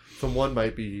text. So one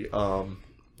might be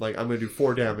like, I'm going to do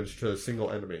 4 damage to a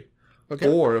single enemy. Okay.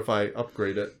 Or if I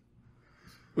upgrade it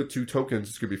with 2 tokens,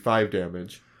 it's going to be 5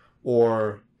 damage.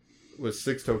 Or with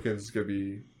 6 tokens, it's going to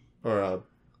be... Or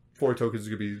 4 tokens, it's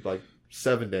going to be like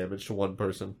 7 damage to one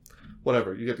person.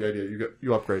 Whatever. You get the idea.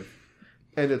 You upgrade.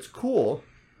 And it's cool.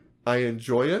 I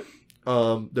enjoy it.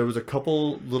 There was a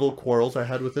couple little quarrels I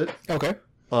had with it. Okay.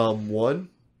 One,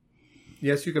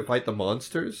 yes, you can fight the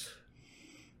monsters.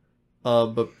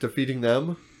 But defeating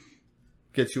them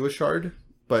gets you a shard.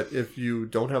 But if you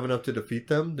don't have enough to defeat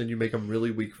them, then you make them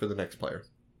really weak for the next player.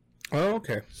 Oh,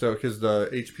 okay. So, because the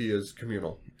HP is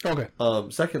communal. Okay.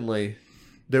 Secondly,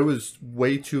 there was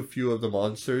way too few of the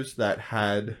monsters that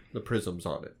had the prisms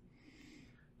on it.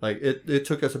 Like, it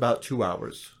took us about 2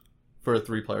 hours for a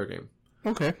 3-player game.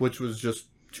 Okay. Which was just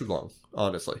too long,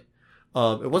 honestly.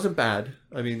 It wasn't bad.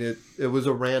 I mean, it was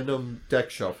a random deck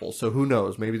shuffle, so who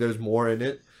knows? Maybe there's more in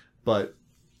it, but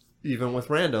even with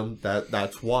random,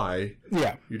 that's why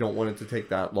you don't want it to take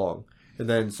that long. And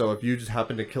then, so if you just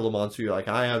happen to kill a monster, you're like,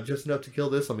 I have just enough to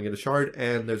kill this, I'm going to get a shard,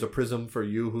 and there's a prism for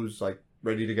you who's, like,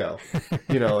 ready to go.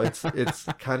 You know, it's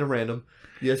kind of random.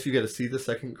 Yes, you get to see the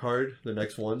second card, the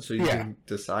next one, so you can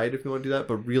decide if you want to do that,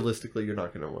 but realistically, you're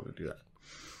not going to want to do that.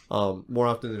 More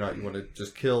often than not, you want to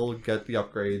just kill, get the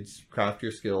upgrades, craft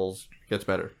your skills, gets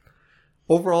better.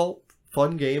 Overall,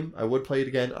 fun game. I would play it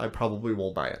again. I probably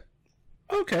won't buy it.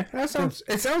 Okay, it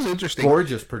sounds interesting.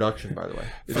 Gorgeous production, by the way.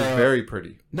 It is very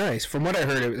pretty. Nice. From what I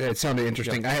heard, it sounded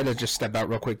interesting. I had to just step out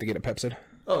real quick to get a Pepsi.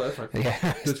 Oh, that's fine.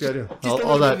 Yeah. Just gotta do. Just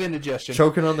all that indigestion.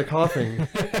 choking on the coughing.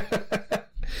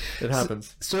 It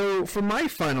happens. So for my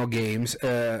final games,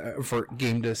 for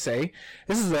game to say,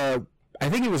 this is I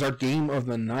think it was our game of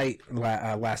the night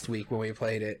last week when we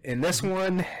played it, and this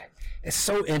one is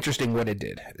so interesting what it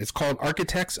did. It's called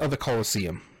Architects of the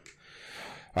Colosseum.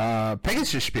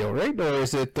 Pegasus Spiel, right? Or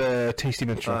is it Tasty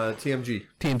Minstrel? TMG.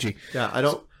 TMG. Yeah,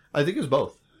 I think it's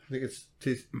both. I think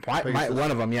it's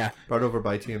one of them, yeah. Brought over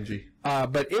by TMG.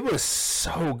 But it was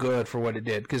so good for what it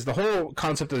did, because the whole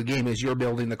concept of the game is you're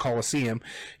building the Colosseum.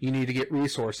 You need to get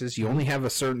resources. You only have a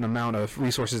certain amount of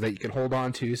resources that you can hold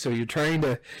on to, so you're trying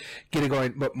to get it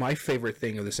going. But my favorite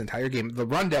thing of this entire game, the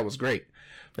rundown was great.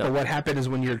 Yeah. But what happened is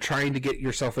when you're trying to get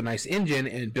yourself a nice engine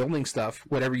and building stuff,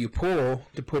 whatever you pull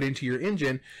to put into your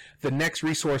engine, the next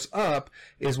resource up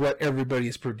is what everybody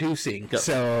is producing. Yep.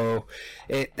 So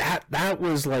that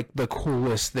was like the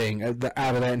coolest thing out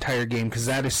of that entire game, because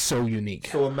that is so unique.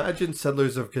 So imagine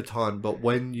Settlers of Catan, but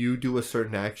when you do a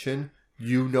certain action,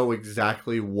 you know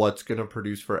exactly what's going to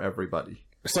produce for everybody.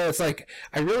 So it's like,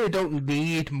 I really don't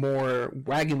need more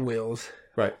wagon wheels.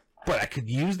 Right. But I could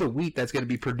use the wheat that's going to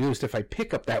be produced if I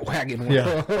pick up that wagon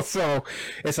wheel. Yeah. So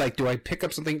it's like, do I pick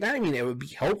up something? I mean, it would be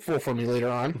helpful for me later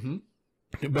on.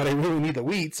 Mm-hmm. But I really need the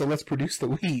wheat, so let's produce the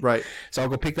wheat. Right. So I'll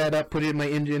go pick that up, put it in my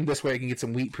engine. This way I can get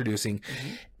some wheat producing.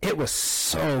 Mm-hmm. It was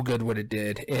so good what it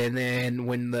did. And then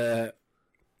when the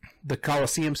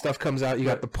Colosseum stuff comes out, you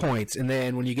got the points. And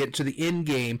then when you get to the end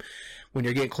game, when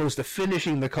you're getting close to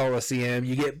finishing the Colosseum,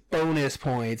 you get bonus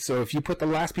points. So if you put the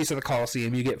last piece of the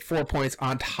Colosseum, you get 4 points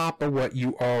on top of what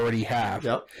you already have.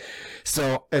 Yep.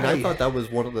 So I thought that was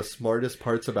one of the smartest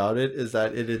parts about it, is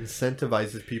that it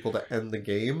incentivizes people to end the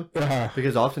game.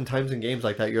 Because oftentimes in games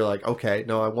like that, you're like, okay,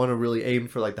 no, I want to really aim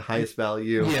for like the highest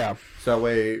value. Yeah. So that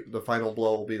way the final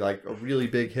blow will be like a really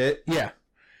big hit. Yeah.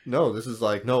 No, this is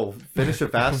like, no, finish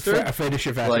it faster. Finish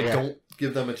it faster. Like, don't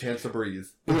give them a chance to breathe.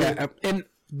 Yeah, and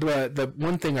the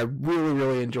one thing I really,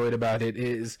 really enjoyed about it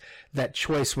is that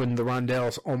choice when the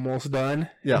rondelle's almost done.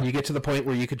 Yeah. And you get to the point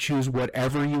where you could choose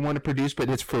whatever you want to produce, but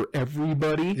it's for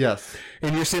everybody. Yes.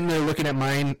 And you're sitting there looking at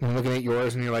mine and looking at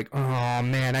yours, and you're like, oh,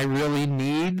 man, I really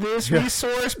need this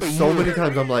resource. But so many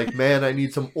times I'm like, man, I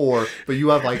need some ore, but you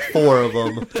have like 4 of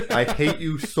them. I hate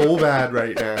you so bad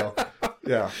right now.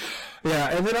 Yeah.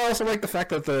 Yeah, and then I also like the fact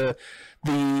that the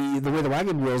way the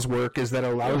wagon wheels work is that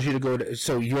it allows you to go to,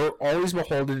 so you're always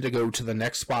beholden to go to the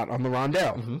next spot on the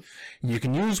rondelle. Mm-hmm. You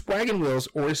can use wagon wheels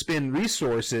or spend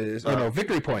resources,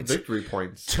 victory points. Victory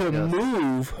points. To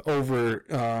move over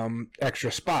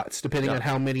extra spots, depending on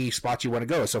how many spots you want to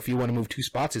go. So if you want to move 2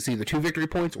 spots, it's either 2 victory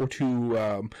points or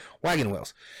 2 wagon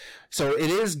wheels. So it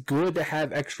is good to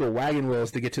have extra wagon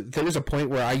wheels to get to. There was a point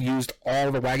where I used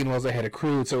all the wagon wheels I had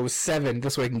accrued, so it was 7.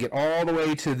 This way I can get all the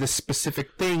way to this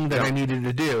specific thing that I needed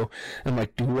to do. I'm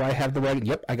like, do I have the wagon?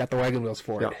 Yep, I got the wagon wheels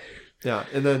for it. Yeah,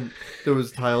 and then there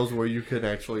was tiles where you could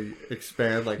actually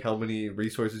expand like how many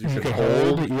resources you could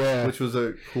hold, which was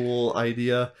a cool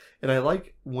idea. And I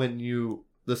like when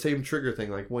the same trigger thing,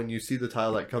 like when you see the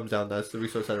tile that comes down, that's the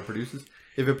resource that it produces.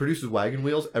 If it produces wagon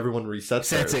wheels, everyone resets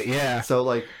theirs. It, yeah. So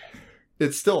like,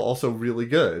 it's still also really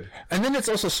good. And then it's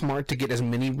also smart to get as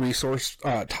many resource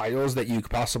tiles that you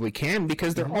possibly can,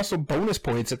 because they're also bonus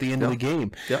points at the end of the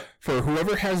game. Yep. For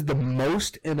whoever has the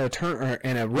most in a turn or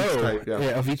in a row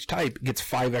of each type gets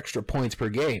 5 extra points per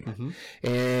game. Mm-hmm.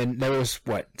 And there was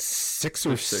 6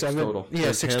 or 7 total.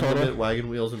 Yeah, 6 total. Limit, wagon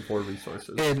wheels, and 4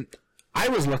 resources. And I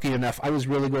was lucky enough. I was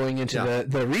really going into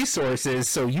the resources.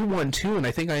 So you won 2, and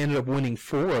I think I ended up winning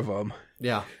 4 of them.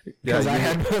 Yeah, because I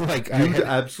had you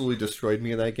absolutely destroyed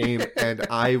me in that game, and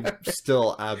I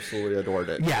still absolutely adored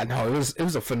it. Yeah, no, it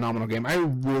was a phenomenal game. I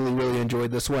really, really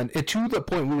enjoyed this one. To the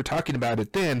point we were talking about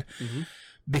it then,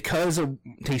 because of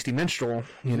Tasty Minstrel,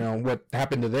 what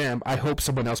happened to them. I hope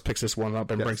someone else picks this one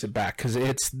up and brings it back, because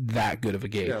it's that good of a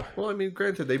game. Yeah, well, I mean,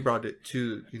 granted, they brought it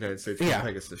to the United States for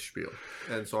Pegasus Spiel,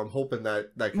 and so I'm hoping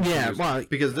that continues. Yeah, well,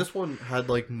 because this one had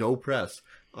like no press.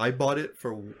 I bought it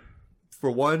for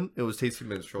one, it was Tasty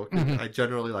Minstrel. I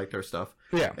generally like their stuff.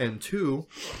 Yeah. And 2,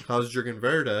 Jürgen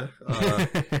Verde,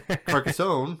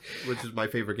 Carcassonne, which is my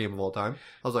favorite game of all time.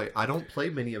 I was like, I don't play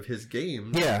many of his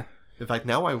games. Yeah. In fact,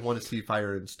 now I want to see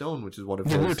Fire and Stone, which is one of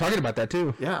his. We were talking about that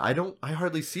too. Yeah, I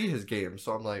hardly see his games,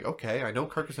 so I'm like, okay, I know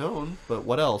Carcassonne, but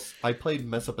what else? I played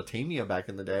Mesopotamia back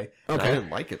in the day, and I didn't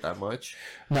like it that much.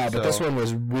 No, but this one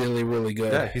was really, really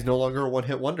good. Yeah, he's no longer a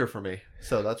one-hit wonder for me,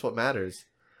 so that's what matters.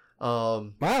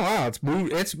 Wow,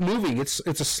 it's moving. It's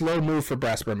a slow move for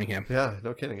Brass Birmingham. Yeah,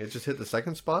 no kidding. It just hit the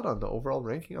second spot on the overall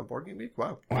ranking on Board Game Geek.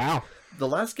 Wow. The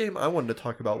last game I wanted to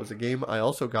talk about was a game I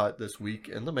also got this week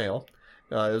in the mail.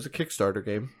 It was a Kickstarter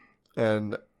game,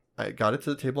 and I got it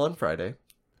to the table on Friday.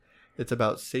 It's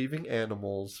about saving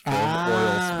animals from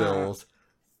oil spills.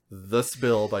 The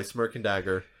Spill by Smirk and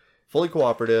Dagger. Fully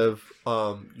cooperative.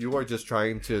 You are just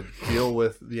trying to deal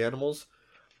with the animals.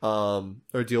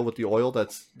 Or deal with the oil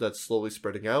that's slowly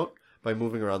spreading out by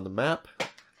moving around the map.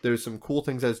 There's some cool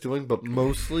things that it's doing, but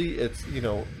mostly it's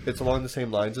along the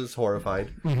same lines as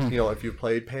Horrified. Mm-hmm. If you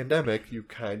played Pandemic, you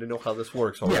kind of know how this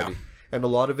works already. Yeah. And a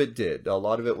lot of it did. A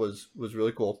lot of it was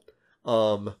really cool.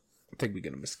 I think we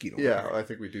get a mosquito. Yeah, I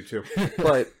think we do too.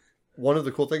 But one of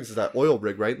the cool things is that oil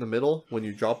rig right in the middle. When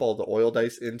you drop all the oil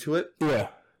dice into it, yeah,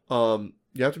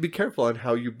 you have to be careful on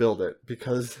how you build it,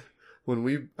 because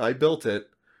when I built it,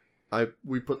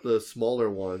 we put the smaller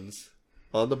ones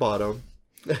on the bottom,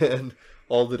 and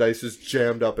all the dice just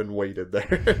jammed up and waited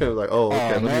there. I was like,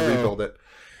 let me rebuild it.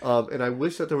 And I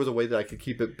wish that there was a way that I could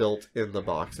keep it built in the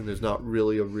box, and there's not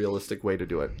really a realistic way to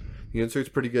do it. The insert's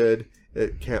pretty good.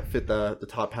 It can't fit the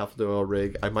top half of the oil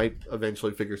rig. I might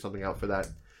eventually figure something out for that.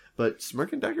 But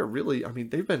Smirk and Dagger really,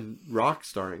 they've been rock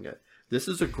starring it. This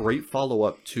is a great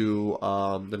follow-up to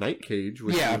the Night Cage,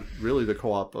 which is really the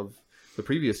co-op of the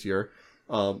previous year.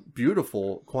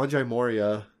 Beautiful. Kwanzai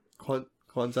Moria.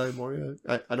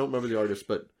 I don't remember the artist,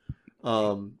 but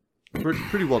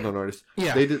pretty well-known artist.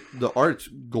 Yeah. They did the art's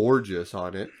gorgeous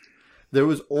on it. There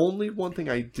was only one thing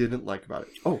I didn't like about it.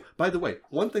 Oh, by the way,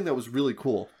 one thing that was really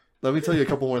cool. Let me tell you a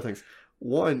couple more things.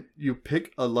 One, you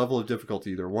pick a level of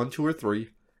difficulty, either 1, 2, or 3,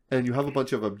 and you have a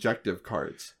bunch of objective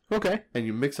cards. Okay. And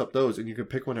you mix up those, and you can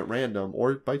pick one at random,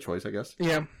 or by choice, I guess.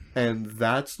 Yeah. And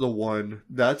that's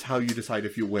how you decide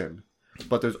if you win.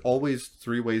 But there's always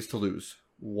 3 ways to lose.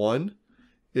 One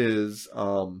is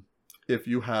if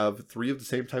you have 3 of the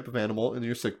same type of animal in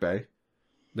your sick bay,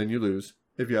 then you lose.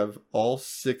 If you have all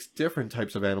 6 different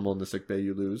types of animal in the sick bay,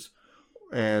 you lose.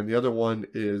 And the other one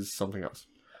is something else.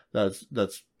 That's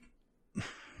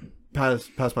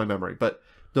past my memory. But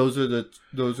those are. I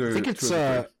think it's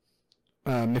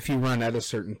if you run out of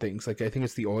certain things. Like I think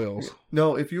it's the oils.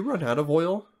 No, if you run out of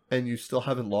oil and you still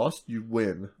haven't lost, you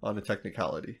win on a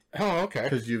technicality. Oh, okay.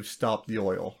 Because you've stopped the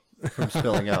oil from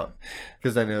spilling out.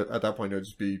 Because then at that point it would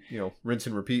just be rinse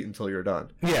and repeat until you're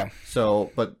done. Yeah.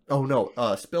 So, but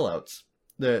spill outs.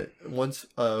 Once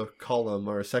a column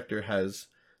or a sector has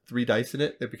 3 dice in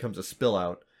it, it becomes a spill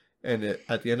out. And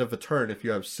at the end of a turn, if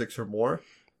you have 6 or more,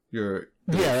 you're...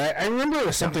 Yeah, I remember it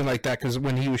was something like that, because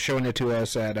when he was showing it to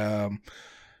us at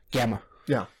Gamma.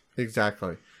 Yeah,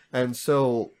 exactly. And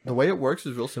so the way it works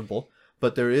is real simple,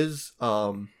 but there is,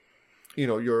 you're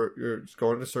just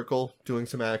going in a circle, doing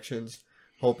some actions,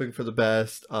 hoping for the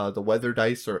best. The weather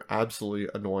dice are absolutely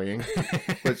annoying.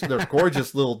 They're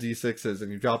gorgeous little D6s,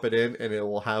 and you drop it in, and it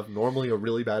will have normally a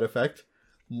really bad effect.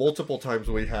 Multiple times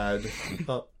we had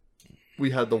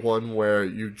the one where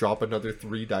you drop another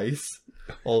 3 dice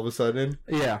all of a sudden.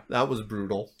 Yeah. That was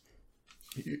brutal.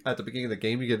 At the beginning of the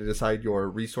game, you get to decide your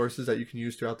resources that you can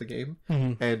use throughout the game.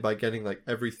 Mm-hmm. And by getting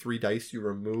every 3 dice you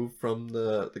remove from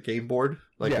the game board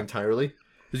entirely.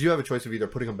 Because you have a choice of either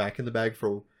putting them back in the bag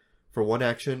for 1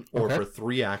 action, or for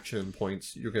 3 action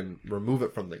points, you can remove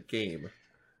it from the game.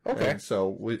 Okay. And so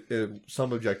with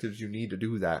some objectives, you need to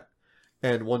do that.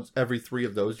 And once every 3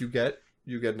 of those you get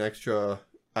an extra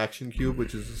action cube,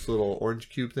 which is this little orange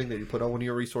cube thing that you put on one of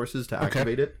your resources to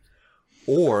activate it.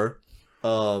 Or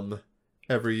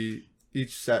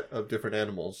each set of different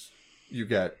animals you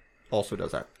get also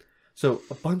does that. So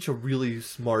a bunch of really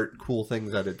smart, cool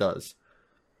things that it does.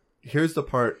 Here's the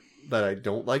part that I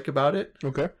don't like about it.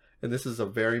 Okay. And this is a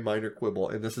very minor quibble,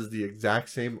 and this is the exact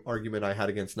same argument I had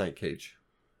against Night Cage.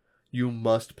 You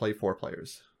must play 4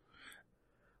 players.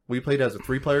 We played as a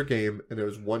 3-player game, and there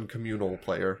was 1 communal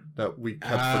player that we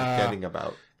kept forgetting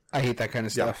about. I hate that kind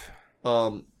of stuff.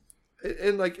 Yeah.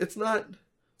 And it's not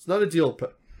a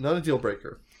deal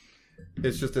breaker.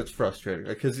 It's just it's frustrating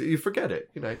because you forget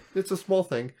it. It's a small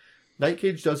thing. Night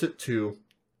Cage does it too.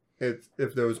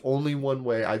 If there was only one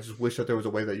way, I just wish that there was a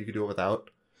way that you could do it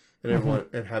without,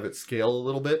 and have it scale a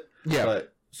little bit. Yeah.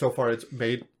 But so far, it's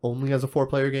made only as a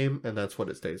 4-player game, and that's what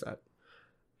it stays at.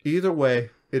 Either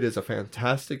way, it is a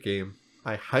fantastic game.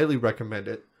 I highly recommend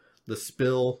it. The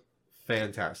Spill,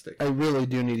 fantastic. I really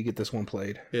do need to get this one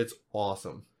played. It's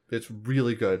awesome. It's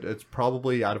really good. It's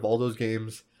probably out of all those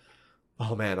games.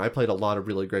 Oh man, I played a lot of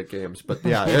really great games, but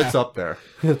yeah, it's up there.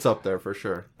 It's up there for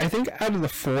sure. I think out of the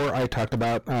 4 I talked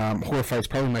about, Horrify is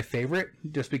probably my favorite,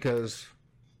 just because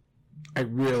I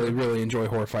really enjoy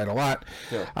Horrified a lot.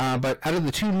 Yeah. But out of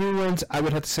the two new ones, I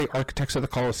would have to say Architects of the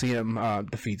Colosseum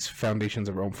defeats Foundations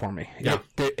of Rome for me. Yeah.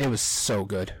 It was so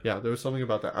good. Yeah, there was something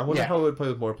about that. I wonder how it would play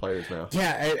with more players now.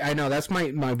 Yeah, I know. That's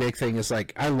my big thing is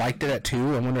like, I liked it at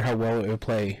 2. I wonder how well it would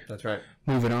play. That's right.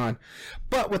 Moving on.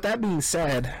 But with that being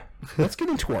said, let's get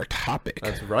into our topic.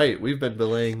 That's right. We've been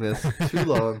delaying this too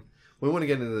long. We want to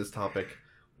get into this topic.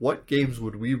 What games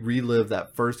would we relive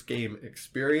that first game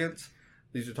experience?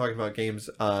 These are talking about games.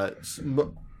 A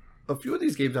few of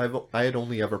these games I had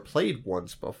only ever played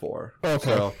once before. Okay.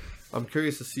 So I'm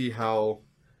curious to see how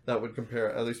that would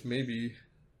compare. At least maybe.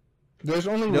 There's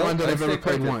only one that I've ever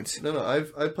played once. No,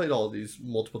 I've played all of these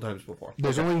multiple times before.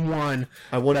 There's only one.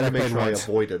 I wanted to make sure I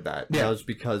avoided that. Yeah. That was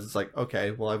because it's like,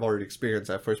 okay, well, I've already experienced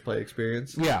that first play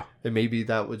experience. Yeah. And maybe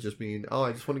that would just mean, oh,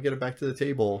 I just want to get it back to the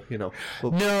table,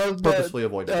 purposely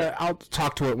avoided it. I'll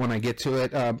talk to it when I get to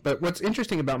it. But what's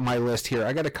interesting about my list here,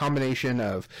 I got a combination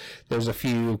of, there's a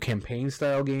few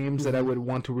campaign-style games that I would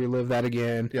want to relive that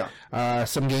again. Yeah.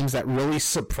 Some games that really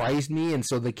surprised me, and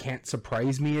so they can't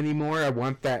surprise me anymore. I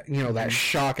want that, that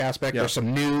shock aspect. Yeah. There's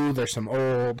some new, there's some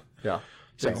old. Yeah,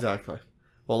 exactly.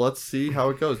 Well, let's see how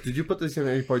it goes. Did you put this in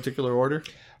any particular order?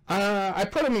 I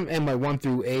put them in my 1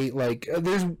 through 8. Like,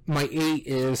 there's my 8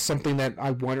 is something that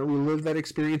I want to relive that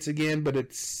experience again, but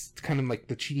it's kind of like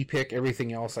the cheaty pick.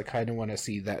 Everything else, I kind of want to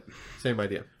see that. Same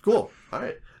idea. Cool. All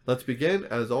right. Let's begin.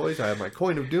 As always, I have my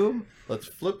coin of doom. Let's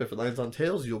flip. If it lands on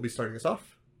tails, you'll be starting us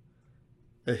off.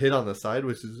 It hit on the side,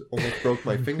 which is almost broke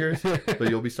my fingers, but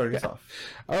you'll be starting us off.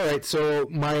 All right, so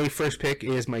my first pick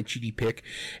is my cheaty pick,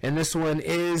 and this one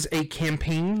is a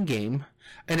campaign game,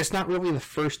 and it's not really the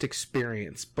first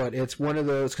experience, but it's one of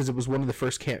those, because it was one of the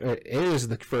first, it is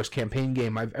the first campaign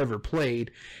game I've ever played,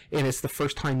 and it's the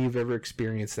first time you've ever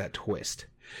experienced that twist.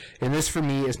 And this, for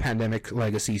me, is Pandemic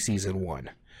Legacy Season 1.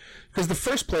 Because the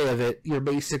first play of it, you're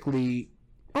basically...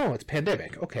 Oh, it's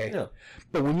Pandemic. Okay. Yeah.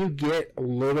 But when you get a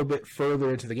little bit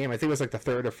further into the game, I think it was like the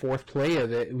 3rd or 4th play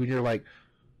of it, when you're like,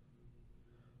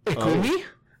 Ikumi?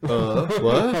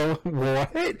 What?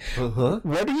 What? Uh-huh.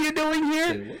 What are you doing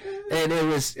here? And it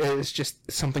was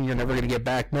just something you're never going to get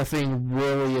back. Nothing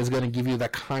really is going to give you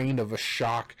that kind of a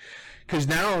shock. Because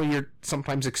now you're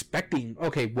sometimes expecting,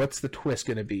 okay, what's the twist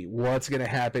going to be? What's going to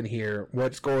happen here?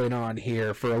 What's going on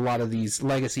here for a lot of these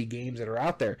legacy games that are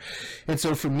out there? And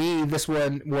so for me, this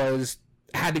one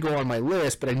had to go on my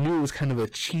list, but I knew it was kind of a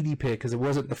cheaty pick because it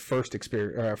wasn't the first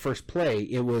first play.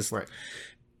 It was right.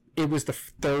 It was the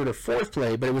 3rd or 4th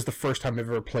play, but it was the first time I've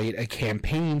ever played a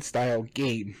campaign-style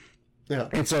game. Yeah.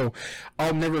 And so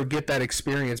I'll never get that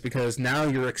experience because now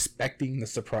you're expecting the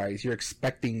surprise. You're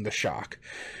expecting the shock.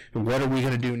 What are we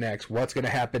going to do next? What's going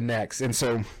to happen next? And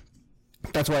so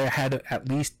that's why I had to at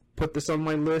least put this on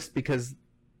my list because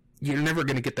you're never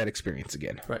going to get that experience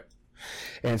again. Right.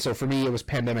 And so for me, it was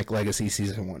Pandemic Legacy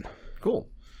Season 1. Cool.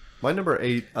 My number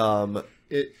 8,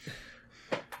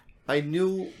 I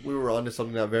knew we were onto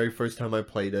something that very first time I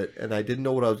played it, and I didn't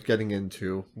know what I was getting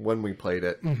into when we played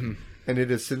it. Mm-hmm. And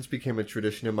it has since become a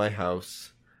tradition in my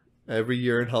house. Every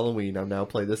year in Halloween, I now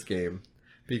play this game.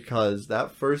 Because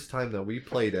that first time that we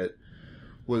played it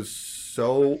was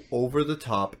so over the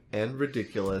top and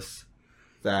ridiculous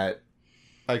that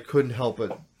I couldn't help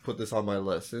but put this on my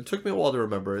list. And it took me a while to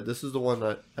remember it. This is the one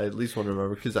that I at least want to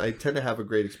remember because I tend to have a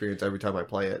great experience every time I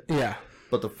play it. Yeah.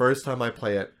 But the first time I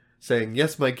play it, saying,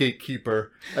 yes, my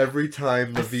gatekeeper, every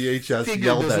time the VHS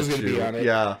yelled at you.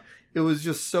 Yeah. It was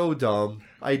just so dumb.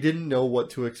 I didn't know what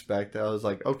to expect. I was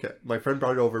like, okay. My friend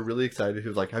brought it over really excited. He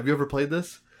was like, have you ever played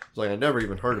this? I was like, I never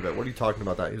even heard of it. What are you talking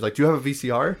about that? He was like, do you have a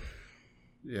VCR?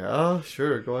 Yeah,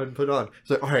 sure. Go ahead and put it on.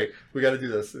 He's like, all right, we got to do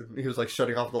this. And he was like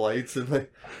shutting off the lights and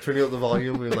like turning up the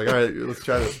volume. He was like, all right, let's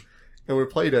try this. And we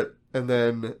played it. And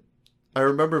then I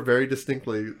remember very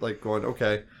distinctly like going,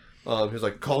 okay. He was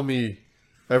like, call me.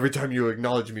 Every time you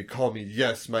acknowledge me, call me.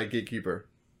 Yes, my gatekeeper.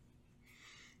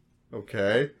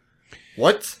 Okay.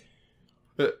 What?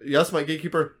 Yes, my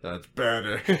gatekeeper? That's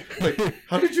better. Like,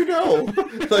 how did you know?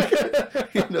 Like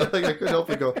I couldn't help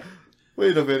but go,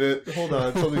 wait a minute, hold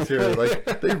on, something's here.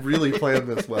 Like, they really planned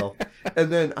this well.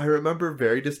 And then I remember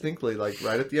very distinctly, like,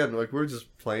 right at the end, like, we were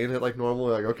just playing it like normal,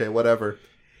 like, okay, whatever.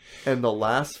 And the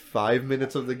last 5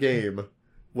 minutes of the game,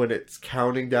 when it's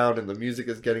counting down and the music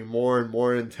is getting more and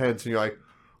more intense, and you're like,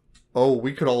 oh,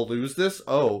 we could all lose this?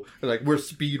 Oh. And like, we're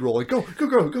speed rolling. Go,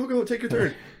 take your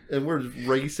turn. And we're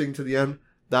racing to the end.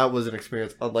 That was an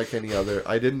experience unlike any other.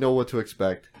 I didn't know what to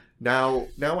expect. Now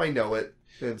I know it,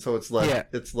 and so it's less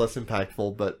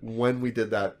impactful. But when we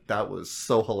did that, that was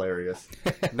so hilarious.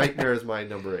 Nightmare is my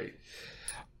number 8.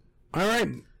 All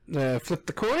right, flip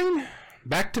the coin.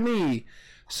 Back to me.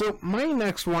 So my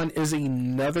next one is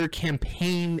another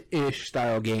campaign-ish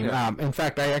style game. Yeah. In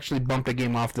fact, I actually bumped a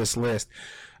game off this list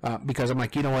because I'm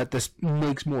like, you know what, this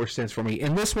makes more sense for me.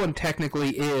 And this one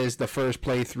technically is the first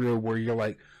playthrough where you're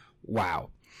like, wow.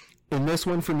 And this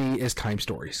one for me is Time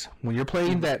Stories. When you're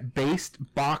playing that based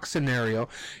box scenario,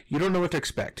 you don't know what to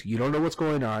expect. You don't know what's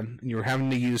going on. You're having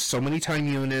to use so many time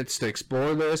units to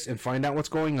explore this and find out what's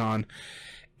going on.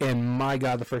 And my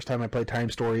God, the first time I played Time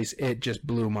Stories, it just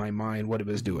blew my mind what it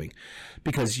was doing.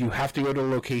 Because you have to go to a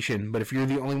location, but if you're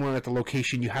the only one at the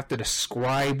location, you have to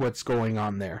describe what's going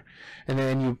on there. And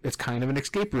then it's kind of an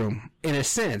escape room. In a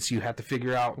sense, you have to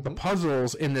figure out the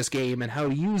puzzles in this game and how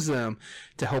to use them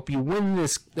to help you win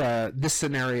this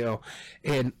scenario.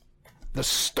 And the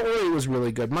story was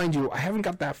really good. Mind you, I haven't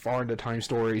got that far into Time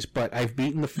Stories, but I've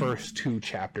beaten the first 2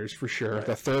 chapters for sure.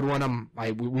 The third one,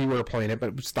 we were playing it,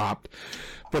 but it stopped.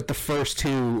 But the first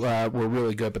 2 were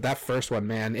really good. But that first one,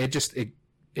 man,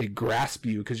 it grasps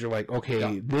you because you're like,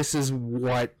 okay, this is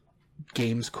what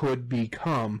games could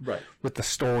become with the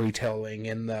storytelling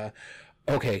and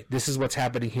okay, this is what's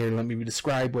happening here. Let me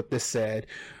describe what this said.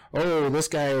 Oh, this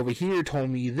guy over here told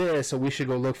me this, so we should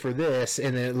go look for this,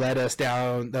 and it led us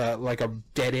down like a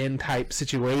dead end type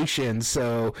situation.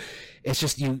 So it's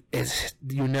just you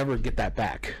never get that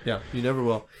back. Yeah, you never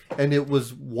will. And it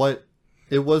was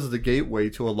the gateway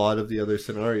to a lot of the other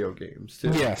scenario games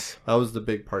too. Yes, that was the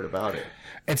big part about it.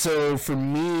 And so for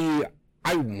me,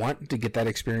 I want to get that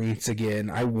experience again.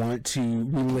 I want to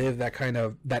relive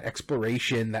that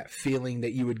exploration, that feeling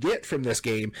that you would get from this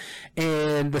game.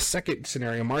 And the second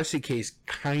scenario, Marcy Case,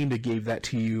 kind of gave that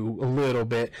to you a little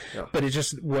bit, but it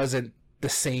just wasn't the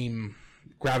same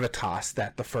gravitas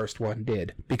that the first one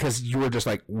did, because you were just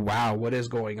like, wow, what is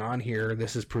going on here?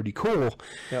 This is pretty cool.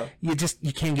 Yeah. You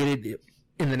can't get it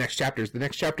in the next chapters. The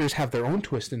next chapters have their own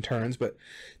twists and turns, but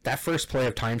that first play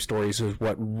of Time Stories is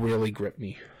what really gripped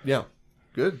me. Yeah.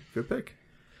 Good pick.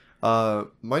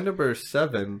 My number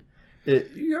 7.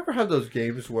 You ever have those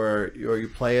games where you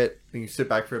play it and you sit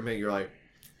back for a minute? You're like,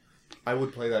 I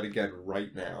would play that again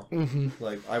right now. Mm-hmm.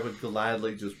 Like I would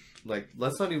gladly just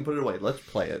let's not even put it away. Let's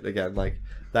play it again. Like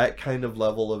that kind of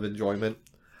level of enjoyment.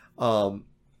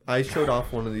 I showed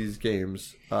off one of these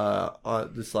games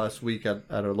this last week at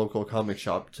a local comic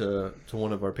shop to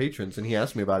one of our patrons, and he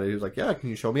asked me about it. He was like, "Yeah, can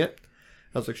you show me it?"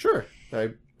 I was like, "Sure." I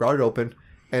brought it open.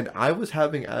 And I was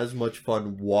having as much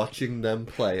fun watching them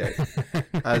play it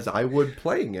as I would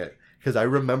playing it. Because I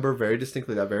remember very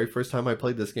distinctly that very first time I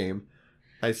played this game,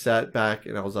 I sat back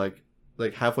and I was like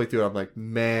halfway through it, I'm like,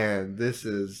 man, this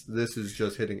is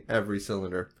just hitting every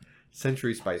cylinder.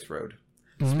 Century Spice Road.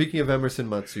 Mm-hmm. Speaking of Emerson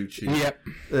Matsuuchi,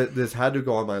 this had to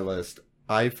go on my list.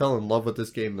 I fell in love with this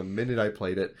game the minute I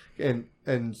played it.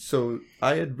 And so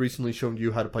I had recently shown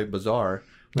you how to play Bazaar,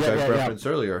 which I referenced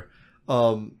earlier.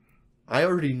 I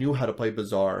already knew how to play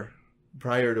Bazaar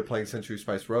prior to playing Century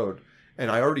Spice Road, and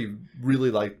I already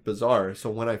really liked Bazaar. So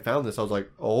when I found this, I was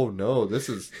like, "Oh no, this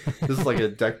is like a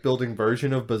deck building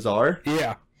version of Bazaar."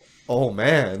 Yeah. Oh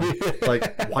man,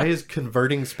 like why is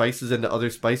converting spices into other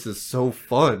spices so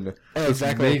fun?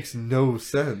 Exactly. It makes no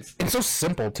sense. It's so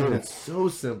simple too. And it's so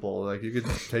simple. Like you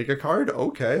could take a card.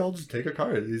 Okay, I'll just take a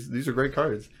card. These are great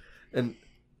cards, and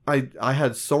I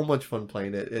had so much fun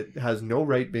playing it. It has no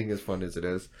right being as fun as it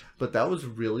is, but that was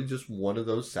really just one of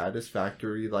those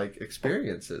satisfactory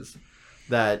experiences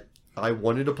that I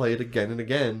wanted to play it again and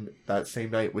again that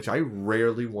same night, which I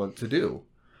rarely want to do.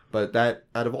 But that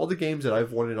out of all the games that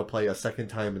I've wanted to play a second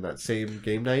time in that same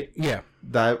game night,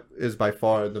 that is by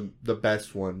far the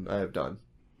best one I have done.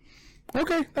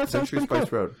 Okay, that sounds pretty cool.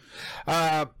 Spice Road.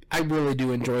 I really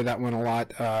do enjoy that one a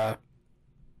lot.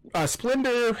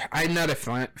 Splendor, I'm not a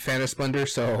fan of Splendor,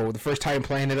 so the first time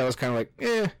playing it, I was kind of like,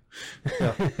 eh.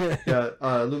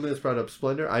 Luminous brought up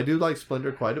Splendor. I do like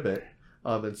Splendor quite a bit.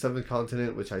 And Seventh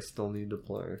Continent, which I still need to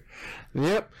play.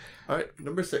 Yep. All right,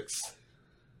 number 6.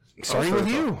 Starting with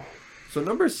you. So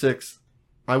number 6,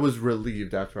 I was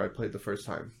relieved after I played the first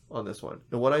time on this one.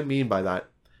 And what I mean by that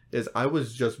is I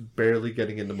was just barely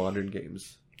getting into modern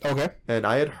games. Okay. And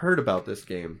I had heard about this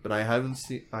game, but I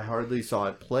hardly saw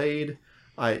it played.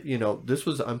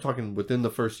 I'm talking within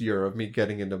the first year of me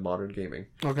getting into modern gaming.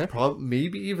 Okay.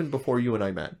 Maybe even before you and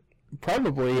I met.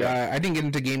 Probably. Yeah. I didn't get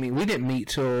into gaming. We didn't meet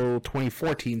till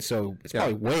 2014, so it's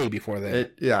probably way before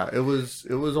that. It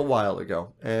was a while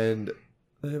ago, and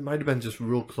it might have been just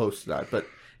real close to that. But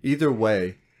either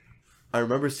way, I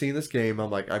remember seeing this game.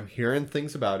 I'm like, I'm hearing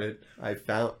things about it. I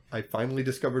finally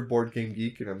discovered Board Game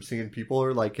Geek, and I'm seeing people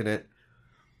are liking it.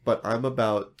 But I'm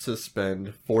about to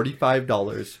spend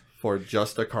 $45 for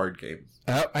just a card game.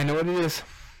 Oh, I know what it is.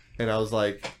 And I was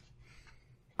like,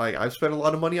 I've spent a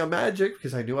lot of money on Magic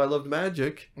because I knew I loved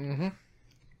Magic. Mm-hmm.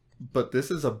 But this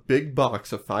is a big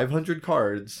box of 500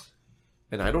 cards,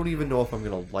 and I don't even know if I'm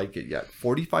going to like it yet.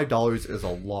 $45 is a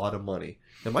lot of money.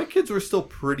 And my kids were still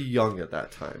pretty young at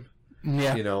that time.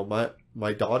 Yeah. You know,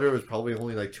 my daughter was probably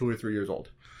only like 2 or 3 years old.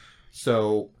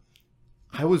 So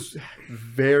I was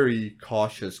very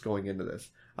cautious going into this.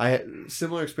 I had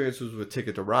similar experiences with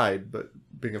Ticket to Ride, but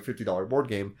being a $50 board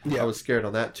game, I was scared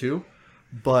on that too.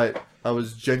 But I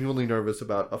was genuinely nervous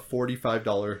about a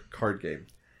 $45 card game,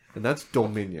 and that's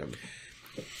Dominion.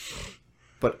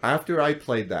 But after I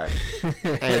played that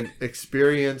and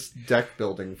experienced deck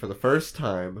building for the first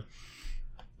time,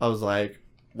 I was like,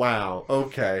 wow,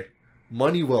 okay,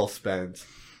 money well spent.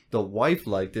 The wife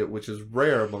liked it, which is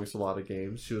rare amongst a lot of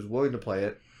games. She was willing to play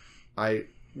it.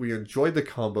 We enjoyed the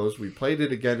combos. We played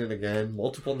it again and again,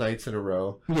 multiple nights in a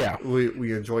row. Yeah.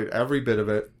 We enjoyed every bit of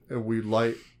it. And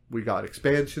we got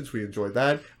expansions. We enjoyed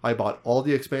that. I bought all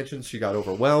the expansions. She got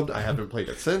overwhelmed. I haven't played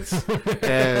it since.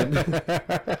 And,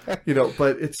 you know,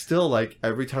 but it's still like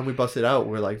every time we bust it out,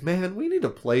 we're like, man, we need to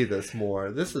play this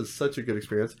more. This is such a good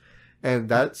experience. And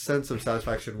that sense of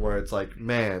satisfaction where it's like,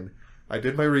 man, I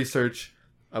did my research.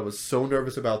 I was so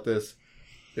nervous about this.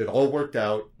 It all worked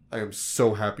out. I am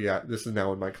so happy. This is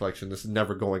now in my collection. This is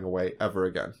never going away ever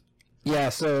again. Yeah,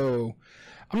 so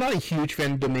I'm not a huge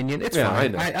fan of Dominion. It's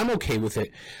fine. I'm okay with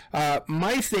it.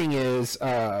 My thing is,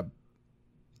 I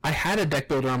had a deck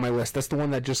builder on my list. That's the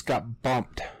one that just got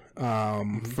bumped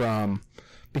from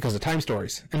because of Time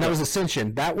Stories. And that was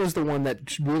Ascension. That was the one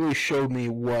that really showed me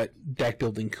what deck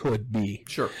building could be.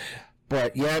 Sure.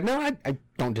 But yeah, no, I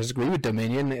don't disagree with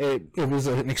Dominion. It was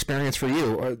an experience for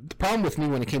you. The problem with me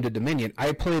when it came to Dominion,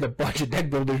 I played a bunch of deck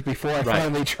builders before I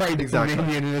finally tried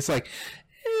Dominion, and it's like,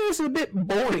 it's a bit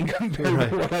boring compared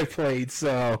to what I played.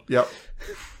 So yep,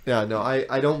 yeah, no,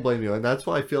 I don't blame you, and that's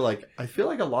why I feel like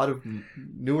a lot of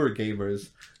newer gamers,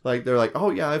 like they're like,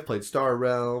 oh yeah, I've played Star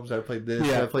Realms, I played this,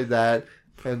 I played that,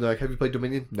 and they're like, have you played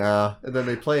Dominion? Nah, and then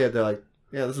they play it, they're like,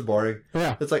 yeah, this is boring.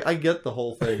 Yeah. It's like, I get the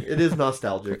whole thing. It is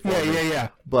nostalgic. Yeah.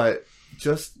 But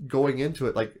just going into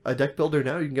it, like, a deck builder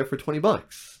now you can get for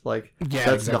 $20. Like,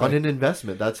 that's not an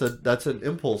investment. That's an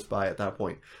impulse buy at that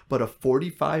point. But a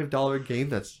 $45 game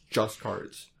that's just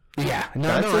cards. Yeah. I get it.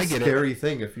 That's a scary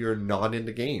thing if you're not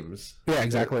into games. Yeah,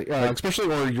 exactly. Especially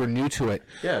when you're new to it.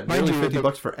 Yeah, nearly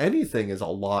 $50 for anything is a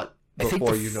lot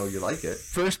before you know you like it.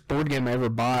 First board game I ever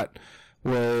bought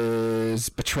was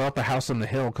Betrayal at the House on the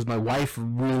Hill because my wife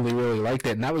really, really liked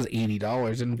it, and that was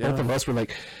 $80. And both of us were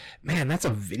like, man, that's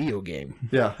a video game.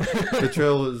 Yeah.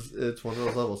 Betrayal it's one of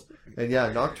those levels. And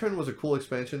yeah, Nocturne was a cool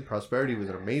expansion. Prosperity was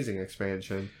an amazing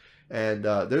expansion. And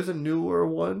there's a newer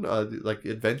one, like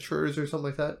Adventurers or something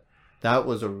like that. That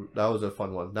was a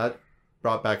fun one. That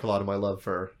brought back a lot of my love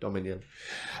for Dominion.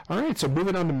 All right, so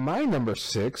moving on to my number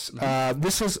 6.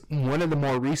 This is one of the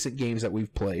more recent games that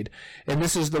we've played. And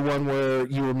this is the one where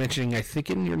you were mentioning, I think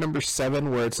in your number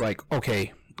 7, where it's like,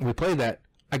 okay, we played that.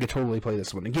 I could totally play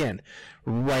this one again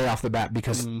right off the bat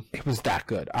because it was that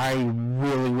good. I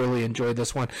really, really enjoyed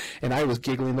this one. And I was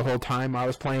giggling the whole time. I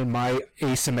was playing my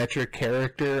asymmetric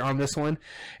character on this one.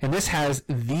 And this has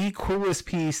the coolest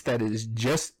piece that is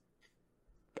just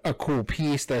a cool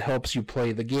piece that helps you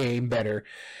play the game better,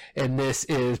 and this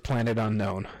is Planet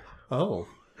Unknown. Oh,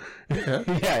 okay.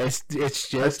 Yeah, it's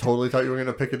just. I totally thought you were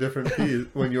gonna pick a different piece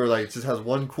when you were like, it just has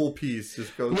one cool piece.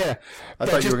 Just go. Yeah, I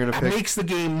thought you were gonna pick. It makes the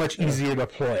game much easier to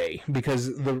play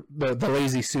because the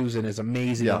Lazy Susan is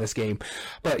amazing in this game.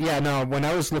 But yeah, no, when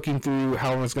I was looking through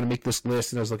how I was gonna make this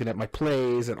list, and I was looking at my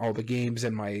plays and all the games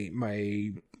and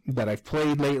my that I've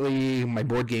played lately, my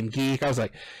Board Game Geek, I was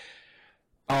like,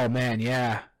 oh man,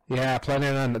 yeah,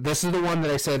 Planet Unknown. This is the one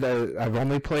that I said I've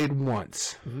only played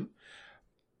once,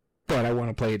 but I want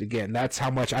to play it again. That's how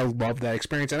much I love that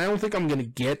experience, and I don't think I'm going to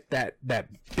get that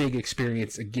big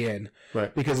experience again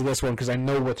because of this one, because I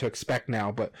know what to expect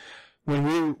now. But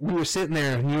when we were sitting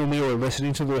there, and you and me were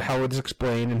listening to how it's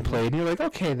explained and played, and you're like,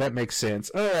 okay, that makes sense.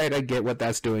 All right, I get what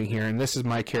that's doing here, and this is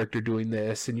my character doing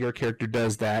this, and your character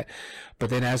does that.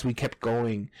 But then as we kept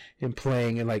going and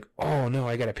playing, and like, oh no,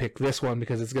 I got to pick this one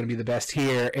because it's going to be the best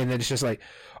here, and then it's just like,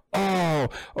 oh,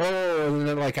 and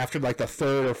then like after like the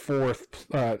third or fourth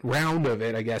round of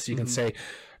it, I guess you can say,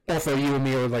 both of you and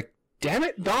me are like, damn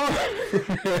it, Don.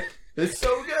 It's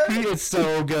so good. It's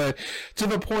so good. To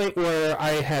the point where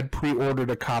I had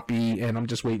pre-ordered a copy and I'm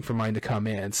just waiting for mine to come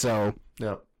in. So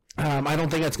I don't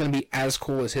think that's going to be as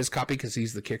cool as his copy because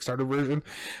he's the Kickstarter version.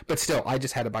 But still, I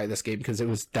just had to buy this game because it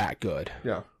was that good.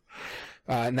 Yeah.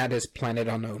 And that is Planet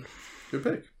Unknown. Good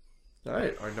pick. All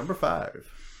right, our number 5.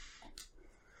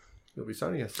 You'll be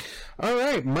signing us. All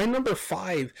right, my number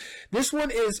 5. This one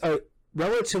is a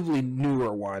relatively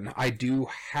newer one. I do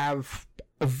have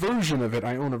a version of it.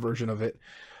 I own a version of it.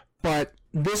 But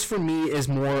this for me is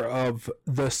more of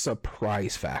the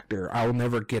surprise factor. I'll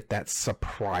never get that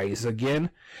surprise again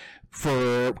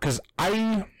because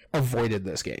I avoided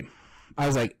this game. I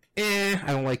was like, I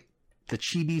don't like the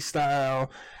chibi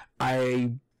style.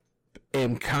 I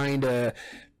am kind of,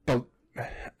 but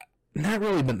not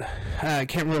really, but I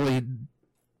can't really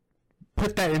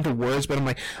put that into words, but I'm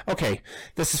like, okay,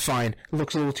 this is fine. It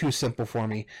looks a little too simple for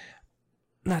me.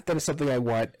 Not that it's something I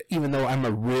want, even though I'm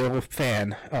a real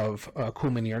fan of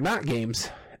Cool Mini or Not games.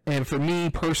 And for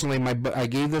me personally, I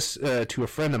gave this to a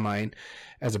friend of mine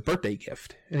as a birthday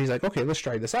gift. And he's like, okay, let's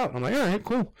try this out. I'm like, all right,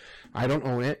 cool. I don't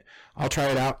own it. I'll try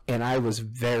it out. And I was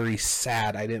very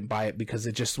sad I didn't buy it because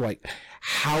it just like,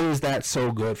 how is that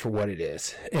so good for what it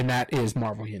is? And that is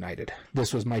Marvel United.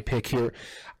 This was my pick here.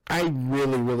 I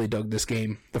really, really dug this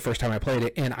game the first time I played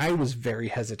it, and I was very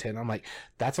hesitant. I'm like,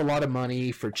 that's a lot of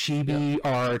money for chibi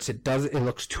arts. It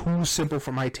looks too simple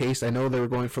for my taste. I know they were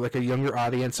going for like a younger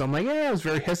audience, so I'm like, I was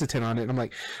very hesitant on it. And I'm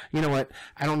like, you know what?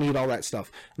 I don't need all that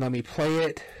stuff. Let me play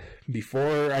it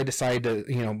before I decide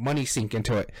to, money sink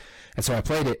into it. And so I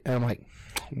played it, and I'm like,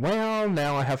 well,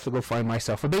 now I have to go find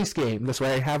myself a base game. This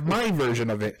way I have my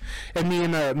version of it. And me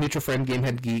and a mutual friend,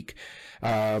 Gamehead Geek,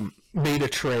 made a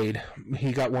trade.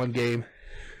 He got one game.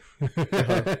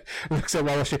 Looks at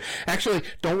Wall of Shame. Actually,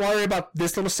 don't worry about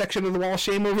this little section of the Wall of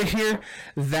Shame over here.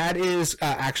 That is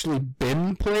actually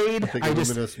been played. I think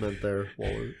Luminous meant there.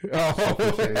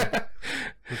 Oh.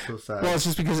 It's so sad. Well, it's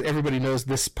just because everybody knows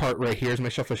this part right here is my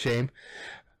Shelf of Shame.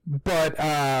 But,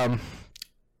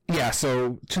 yeah,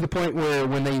 so to the point where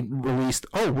when they released,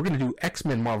 we're going to do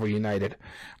X-Men Marvel United,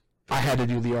 I had to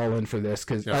do the all-in for this,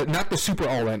 because not the super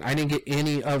all-in. I didn't get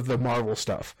any of the Marvel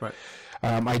stuff. Right.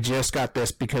 I just got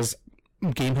this because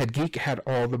Gamehead Geek had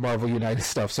all the Marvel United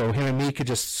stuff, so him and me could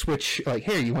just switch, like,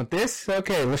 here, you want this?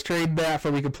 Okay, let's trade that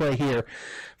so we can play here,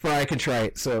 for I can try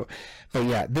it. So, but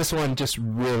yeah, this one just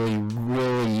really,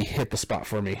 really hit the spot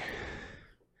for me.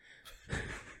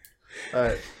 All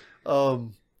right.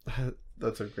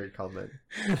 That's a great comment.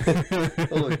 I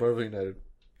like Marvel United.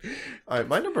 All right,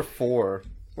 my number 4.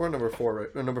 We're number 4, right?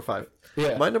 Or number 5.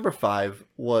 Yeah. My number 5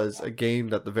 was a game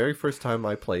that the very first time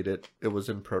I played it, it was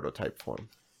in prototype form.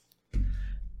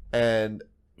 And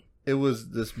it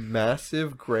was this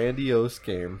massive, grandiose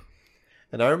game.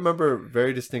 And I remember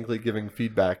very distinctly giving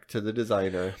feedback to the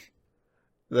designer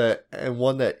and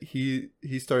one that he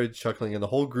started chuckling and the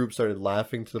whole group started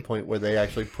laughing to the point where they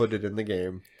actually put it in the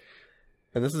game.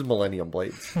 And this is Millennium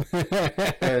Blades.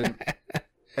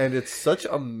 And it's such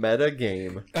a meta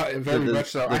game. Very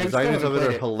much so. The designers of it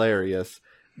are hilarious.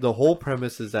 The whole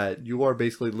premise is that you are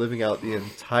basically living out the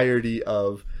entirety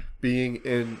of being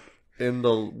in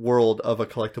the world of a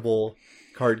collectible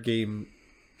card game.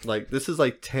 Like, this is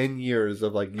like 10 years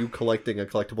of like you collecting a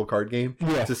collectible card game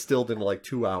distilled into like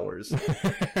 2 hours.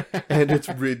 And it's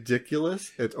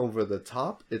ridiculous. It's over the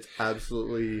top. It's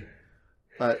absolutely...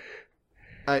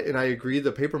 I agree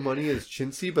the paper money is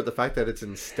chintzy, but the fact that it's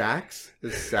in stacks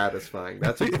is satisfying.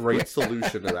 That's a great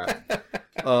solution to that.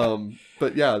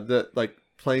 But yeah, like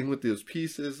playing with those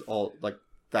pieces, all like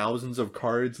thousands of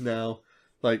cards now,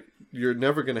 like you're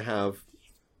never gonna have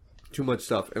too much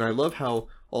stuff. And I love how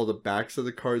all the backs of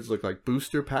the cards look like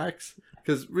booster packs.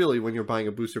 Because really, when you're buying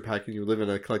a booster pack and you live in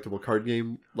a collectible card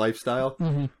game lifestyle,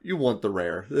 you want the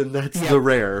rare, and that's the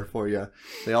rare for you.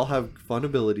 They all have fun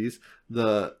abilities.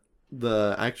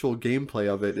 The actual gameplay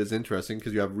of it is interesting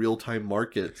because you have real-time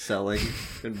market selling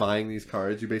and buying these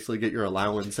cards. You basically get your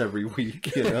allowance every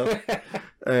week,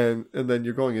 and then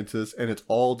you're going into this, and it's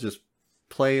all just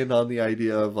playing on the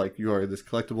idea of like you are this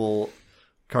collectible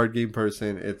card game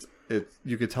person. It's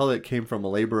you could tell it came from a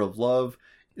labor of love.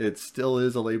 It still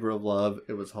is a labor of love.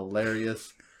 It was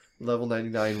hilarious. Level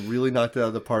 99 really knocked it out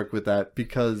of the park with that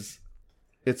because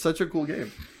it's such a cool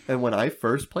game. And when I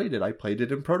first played it, I played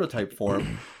it in prototype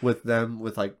form with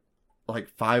like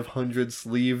 500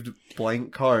 sleeved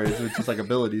blank cards with just like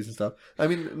abilities and stuff. I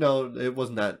mean, no, it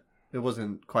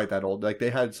wasn't quite that old. Like they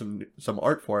had some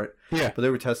art for it, but they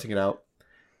were testing it out.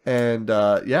 And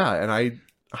and I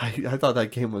thought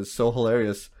that game was so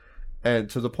hilarious, and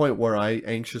to the point where I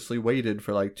anxiously waited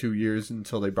for like 2 years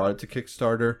until they brought it to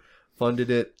Kickstarter, funded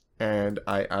it, and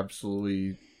I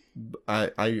absolutely.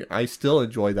 I still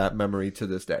enjoy that memory to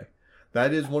this day.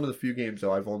 That is one of the few games,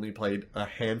 though, I've only played a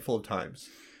handful of times.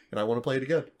 And I want to play it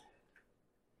again.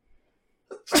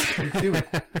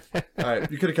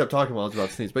 Alright, you could have kept talking while I was about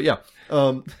to sneeze. But yeah.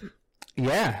 Now you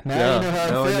know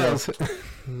how it feels.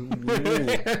 Ooh,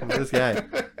 this guy.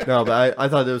 No, but I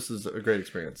thought this was a great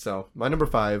experience. So my number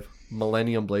 5,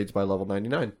 Millennium Blades by Level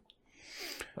 99.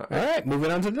 All right,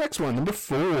 moving on to the next one. Number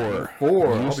 4.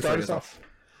 You start us off.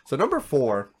 So number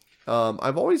 4,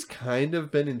 I've always kind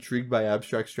of been intrigued by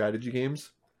abstract strategy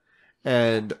games.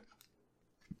 And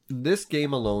this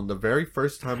game alone, the very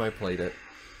first time I played it,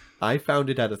 I found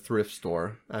it at a thrift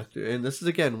store. And this is,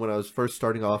 again, when I was first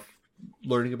starting off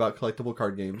learning about collectible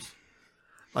card games.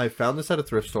 I found this at a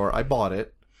thrift store. I bought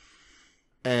it.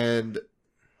 And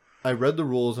I read the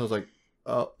rules. I was like,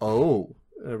 oh.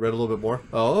 I read a little bit more.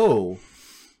 Oh,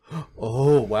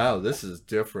 wow, this is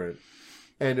different.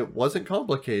 And it wasn't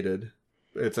complicated.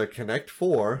 It's a Connect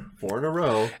 4 in a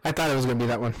row. I thought it was going to be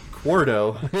that one.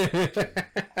 Quarto.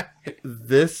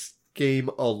 This game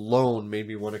alone made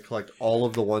me want to collect all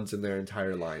of the ones in their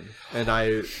entire line. And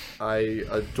I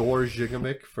adore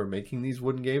Giggles for making these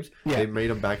wooden games. Yeah. They made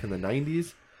them back in the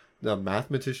 90s. The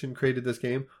mathematician created this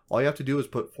game. All you have to do is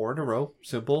put 4 in a row.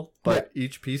 Simple. But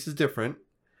each piece is different.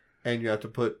 And you have to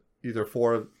put either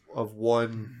 4 of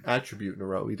one attribute in a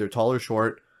row. Either tall or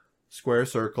short, square,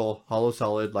 circle, hollow,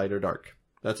 solid, light, or dark.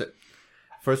 That's it.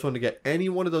 First one to get any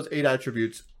one of those 8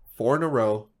 attributes, 4 in a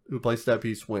row, who places that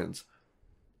piece wins.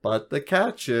 But the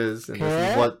catch is, and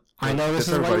this is what I know this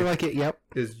is why you like it, yep,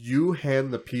 is you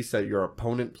hand the piece that your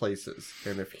opponent places.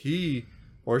 And if he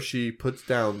or she puts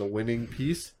down the winning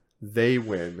piece, they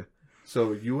win.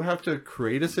 So you have to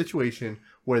create a situation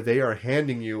where they are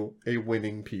handing you a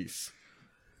winning piece.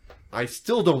 I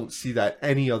still don't see that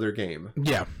any other game.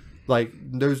 Yeah. Like,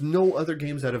 there's no other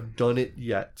games that have done it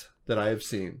yet that I have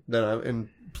seen. And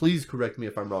please correct me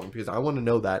if I'm wrong, because I want to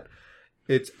know that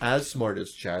it's as smart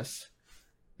as chess.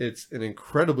 It's an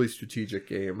incredibly strategic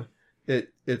game.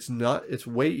 It's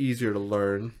way easier to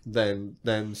learn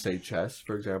than say chess,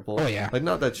 for example. Oh yeah. Like,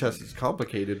 not that chess is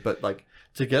complicated, but like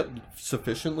to get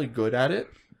sufficiently good at it,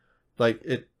 like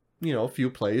it, a few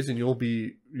plays and you'll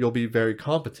be very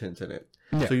competent in it.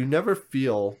 Yeah. So you never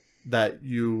feel that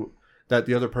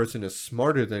the other person is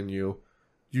smarter than you.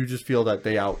 You just feel that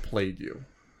they outplayed you.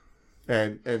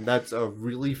 And that's a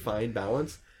really fine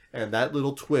balance. And that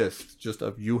little twist just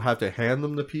of you have to hand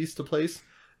them the piece to place,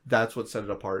 that's what set it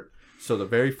apart. So the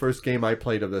very first game I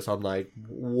played of this, I'm like,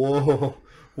 whoa,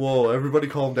 everybody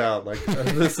calm down. Like,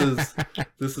 this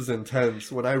is intense.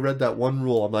 When I read that one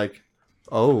rule, I'm like,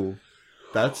 oh,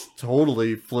 that's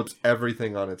totally flips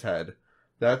everything on its head.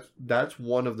 That's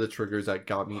one of the triggers that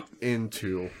got me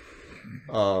into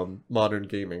modern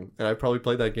gaming. And I've probably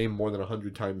played that game more than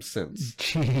 100 times since.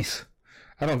 Jeez.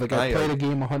 I don't think I've played a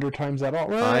game 100 times at all.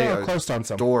 Well, close on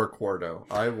some. I adore Quarto.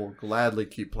 I will gladly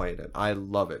keep playing it. I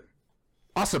love it.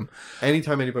 Awesome.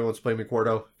 Anytime anybody wants to play me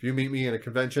Quarto, if you meet me in a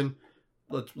convention,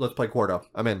 let's play Quarto.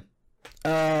 I'm in.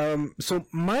 So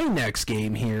my next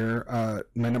game here,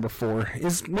 my number 4,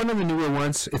 is one of the newer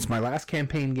ones. It's my last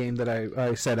campaign game that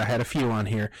I said I had a few on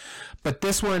here. But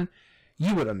this one,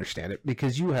 you would understand it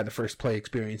because you had the first play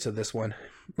experience of this one.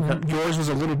 Yours was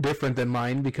a little different than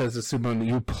mine because it's someone that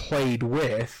you played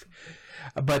with.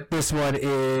 But this one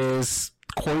is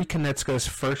Corey Konechka's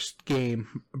first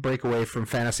game breakaway from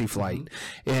Fantasy Flight.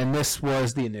 And this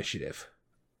was the Initiative.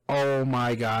 Oh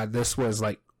my god, this was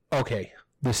like, okay,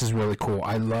 this is really cool.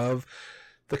 I love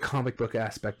the comic book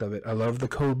aspect of it. I love the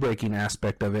code breaking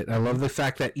aspect of it. I love the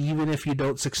fact that even if you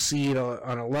don't succeed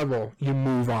on a level, you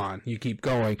move on. You keep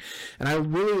going. And I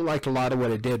really liked a lot of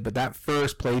what it did, but that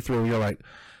first playthrough, you're like,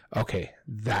 okay,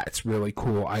 that's really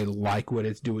cool. I like what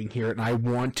it's doing here, and I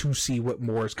want to see what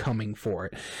more is coming for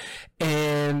it.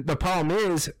 And the problem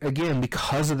is, again,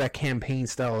 because of that campaign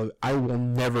style, I will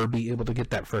never be able to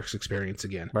get that first experience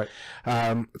again. Right.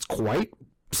 It's quite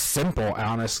simple,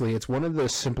 honestly. It's one of the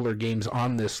simpler games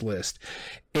on this list.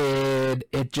 And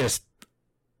it just,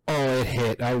 it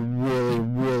hit. I really,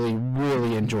 really,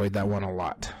 really enjoyed that one a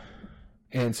lot.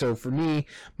 And so for me,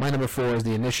 my number 4 is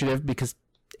the Initiative because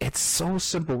it's so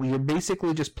simple. You're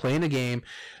basically just playing a game,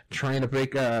 trying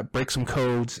to break some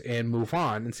codes and move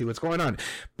on and see what's going on.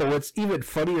 But what's even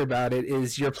funnier about it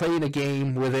is you're playing a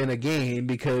game within a game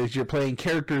because you're playing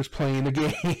characters playing a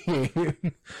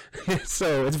game.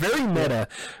 So it's very meta,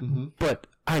 but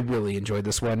I really enjoyed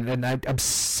this one, and I'm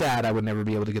sad I would never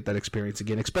be able to get that experience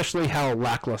again, especially how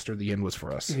lackluster the end was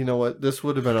for us. You know what? This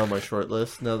would have been on my short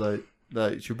list now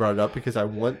that you brought it up because I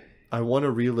want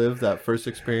to relive that first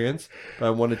experience, but I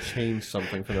want to change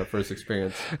something from that first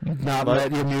experience. Not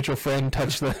let your mutual friend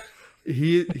touch the...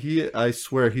 I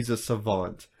swear, he's a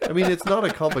savant. I mean, it's not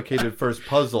a complicated first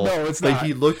puzzle. No, it's not.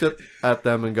 He looked at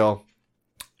them and go,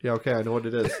 yeah, okay, I know what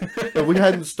it is. But we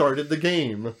hadn't started the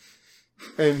game.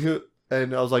 And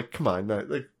I was like, come on.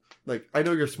 Like, like, I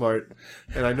know you're smart,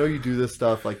 and I know you do this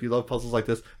stuff. Like, you love puzzles like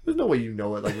this. There's no way you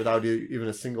know it, like, without even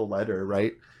a single letter,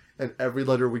 right? And every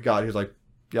letter we got, he was like,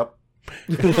 yep.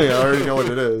 Like, I already know what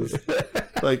it is.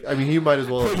 Like, I mean, he might as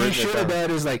well have what you should have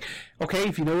done is like, okay,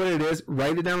 if you know what it is,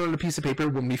 write it down on a piece of paper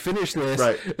when we finish this.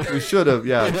 Right. We should have,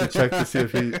 to check to see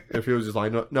if he was just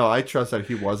lying. No, I trust that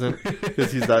he wasn't,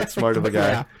 because he's that smart of a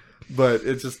guy. Yeah. But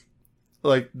it's just,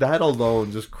 like, that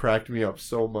alone just cracked me up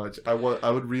so much. I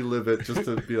would relive it just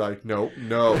to be like, no,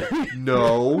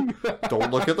 don't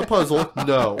look at the puzzle.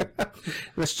 No.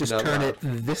 Let's just turn it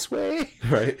this way.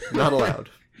 Right. Not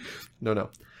allowed. No.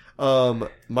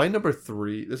 My number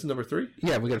 3. This is number 3?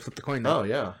 Yeah, we gotta flip the coin now. Oh,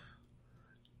 yeah.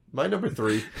 My number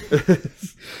 3,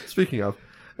 speaking of,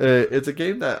 it's a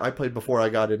game that I played before I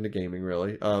got into gaming,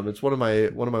 really. It's one of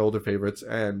my older favorites,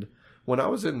 and when I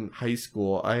was in high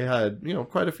school, I had,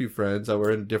 quite a few friends that were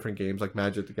in different games, like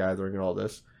Magic the Gathering and all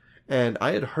this. And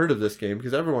I had heard of this game,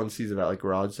 because everyone sees it at, like,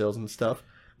 garage sales and stuff.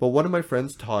 But one of my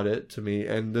friends taught it to me,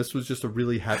 and this was just a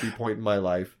really happy point in my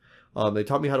life. They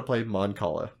taught me how to play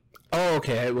Mancala. Oh,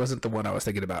 okay. It wasn't the one I was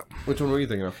thinking about. Which one were you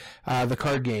thinking of? The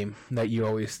card game that you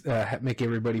always make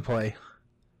everybody play.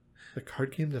 The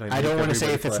card game that I don't want to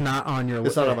say if it's not on your list.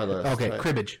 It's not on my list. Okay, right.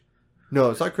 Cribbage. No,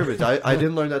 it's not cribbage. I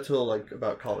didn't learn that till, like,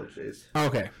 about college days.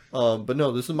 Okay. But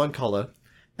no, this is Mancala.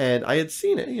 And I had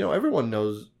seen it. Everyone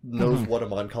knows what a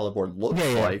Mancala board looks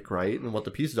like, right? And what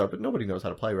the pieces are, but nobody knows how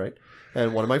to play, right?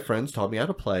 And one of my friends taught me how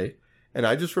to play. And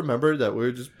I just remember that we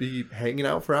would just be hanging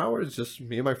out for hours, just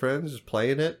me and my friends, just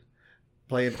playing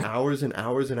hours and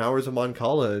hours and hours of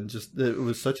Mancala, and just it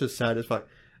was such a satisfying.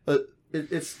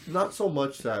 It's not so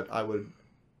much that I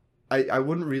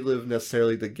wouldn't relive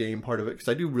necessarily the game part of it, because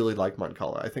I do really like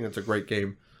Mancala. I think it's a great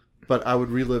game, but I would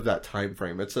relive that time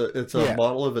frame. It's a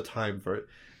model of a time for it.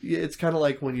 It's kind of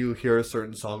like when you hear a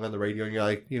certain song on the radio and you're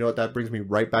like, you know what, that brings me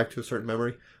right back to a certain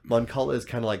memory. Mancala is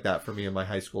kind of like that for me in my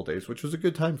high school days, which was a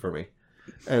good time for me.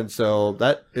 And so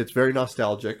it's very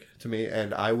nostalgic to me,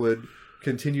 and I would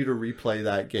continue to replay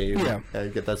that game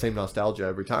and get that same nostalgia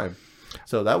every time.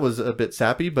 So that was a bit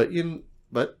sappy, but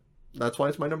that's why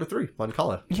it's my number 3,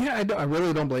 Mancala. Yeah, I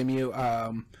really don't blame you.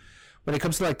 When it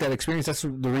comes to like that experience, that's the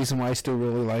reason why I still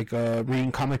really like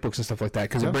reading comic books and stuff like that,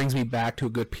 because it brings me back to a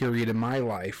good period in my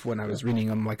life when I was reading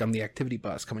them, like on the activity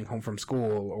bus, coming home from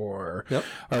school, or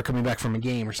coming back from a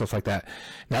game or stuff like that.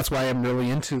 That's why I'm really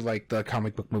into like the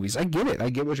comic book movies. I get it. I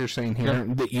get what you're saying here.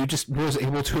 That you just was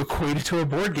able to equate it to a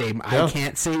board game. I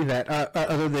can't say that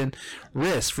other than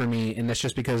Risk for me, and that's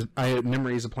just because I have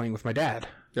memories of playing with my dad.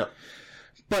 Yeah.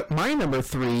 But my number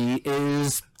 3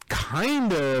 is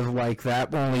kind of like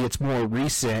that, only it's more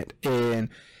recent, and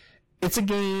it's a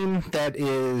game that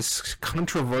is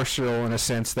controversial in a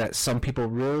sense that some people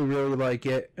really, really like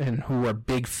it and who are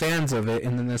big fans of it,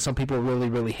 and then there's some people really,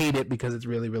 really hate it because it's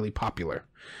really, really popular.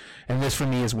 And this for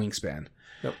me is Wingspan.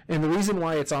 Yep. And the reason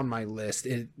why it's on my list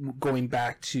is going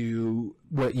back to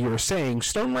what you were saying.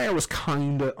 Stonemaier was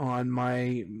kind of on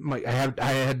my I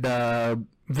had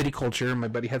Viticulture. My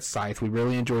buddy had Scythe. We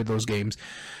really enjoyed those games.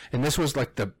 And this was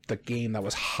like the game that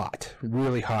was hot,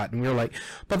 really hot. And we were like,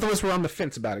 both of us were on the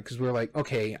fence about it because we were like,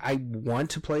 okay, I want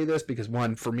to play this because,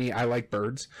 one, for me, I like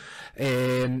birds.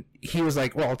 And he was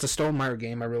like, well, it's a Stonemaier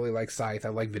game. I really like Scythe. I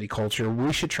like Viticulture.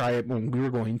 We should try it when we were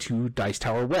going to Dice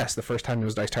Tower West. The first time it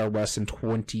was Dice Tower West in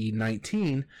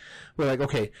 2019. We're like,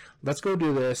 okay, let's go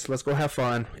do this. Let's go have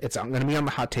fun. It's going to be on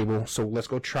the hot table, so let's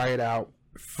go try it out.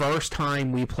 First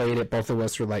time we played it, both of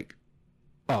us were like,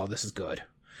 oh, this is good.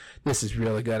 This is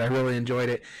really good. I really enjoyed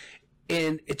it.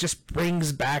 And it just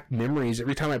brings back memories.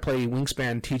 Every time I play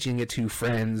Wingspan, teaching it to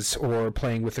friends or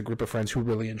playing with a group of friends who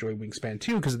really enjoy Wingspan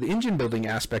too, because of the engine building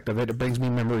aspect of it, it brings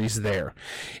me memories there.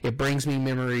 It brings me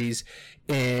memories,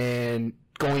 and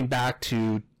going back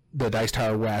to the Dice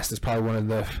Tower West is probably one of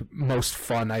the most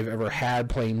fun I've ever had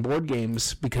playing board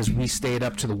games, because we stayed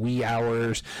up to the wee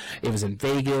hours. It was in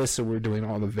Vegas, so we're doing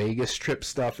all the Vegas trip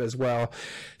stuff as well.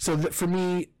 So for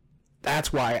me,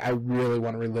 that's why I really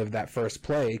want to relive that first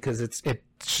play, because it's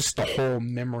just the whole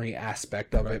memory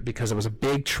aspect of it, because it was a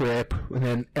big trip, and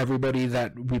then everybody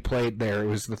that we played there, it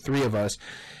was the 3 of us,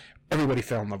 everybody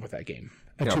fell in love with that game.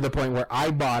 And to the point where I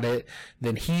bought it,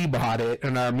 then he bought it,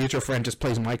 and our mutual friend just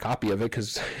plays my copy of it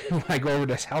because I go over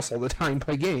to his house all the time and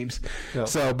play games. Yep.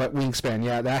 So, but Wingspan,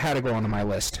 that had to go onto my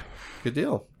list. Good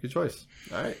deal. Good choice.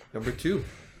 All right, number 2.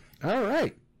 All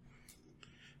right.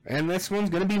 And this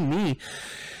one's going to be me.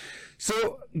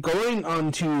 So, going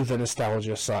on to the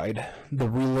nostalgia side, the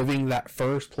reliving that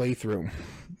first playthrough,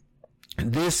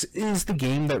 this is the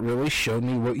game that really showed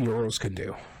me what Euros can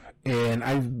do. And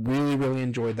I really, really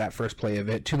enjoyed that first play of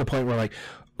it, to the point where, like,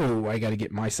 oh, I got to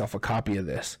get myself a copy of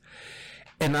this.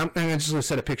 And I'm just going to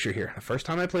set a picture here. The first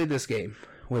time I played this game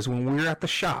was when we were at the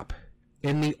shop,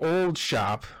 in the old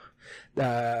shop,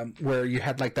 where you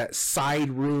had like that side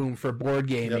room for board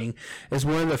gaming. Yep. Is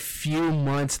one of the few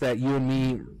months that you and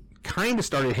me kind of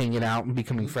started hanging out and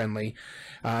becoming friendly.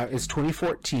 It's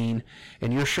 2014,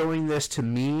 and you're showing this to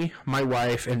me, my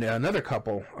wife, and another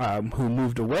couple who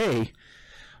moved away.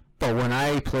 But when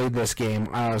I played this game,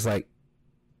 I was like,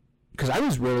 because I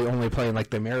was really only playing like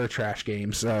the Ameritrash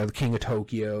games, the King of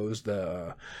Tokyo's,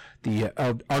 the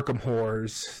Arkham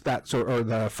Horrors, that sort, or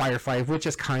the Firefight, which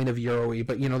is kind of Euro-y,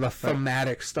 but the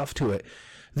thematic stuff to it.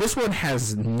 This one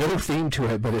has no theme to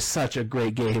it, but it's such a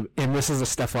great game. And this is a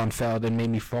Stefan Feld, and made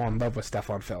me fall in love with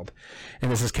Stefan Feld.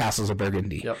 And this is Castles of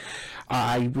Burgundy. Yep.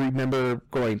 I remember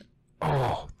going,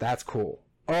 oh, that's cool.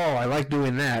 Oh, I like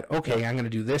doing that. Okay, I'm going to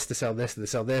do this to sell this to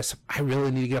sell this. I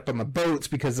really need to get up on the boats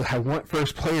because I want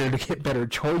first player to get better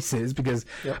choices because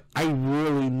I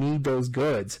really need those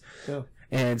goods. Yeah.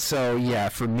 And so, yeah,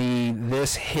 for me,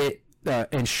 this hit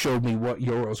and showed me what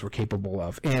Euros were capable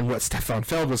of and what Stefan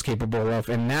Feld was capable of.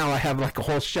 And now I have like a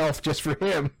whole shelf just for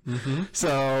him. Mm-hmm.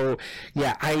 So,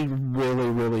 yeah, I really,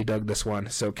 really dug this one.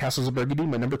 So, Castles of Burgundy,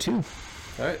 my number 2. All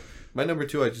right. My number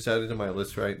 2, I just added to my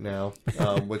list right now,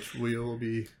 which will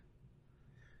be...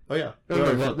 Oh, yeah. Yeah,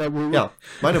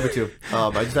 my number 2.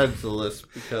 I just added to the list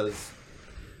because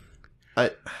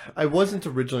I wasn't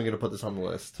originally going to put this on the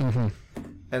list. Mm-hmm.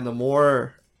 And the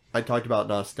more I talked about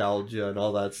nostalgia and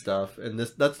all that stuff, and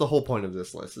that's the whole point of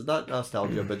this list. It's not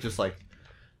nostalgia, but just like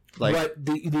what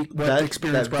the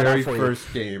experience that very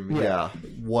first game,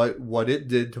 what it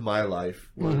did to my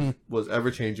life was ever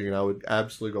changing, and I would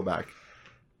absolutely go back.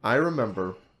 I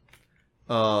remember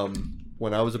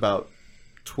when I was about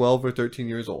 12 or 13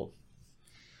 years old,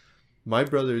 my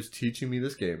brother's teaching me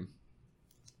this game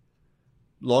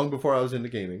long before I was into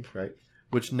gaming, right?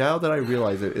 Which now that I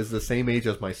realize it is the same age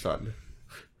as my son.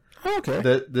 Okay.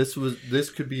 That this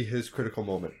could be his critical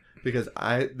moment because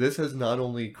this has not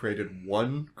only created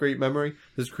one great memory,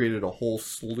 this created a whole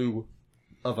slew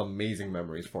of amazing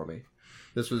memories for me.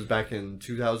 This was back in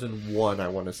 2001, I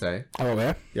want to say. Oh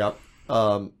yeah. Yep.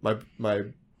 My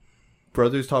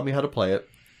brothers taught me how to play it.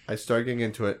 I started getting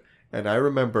into it, and I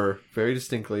remember very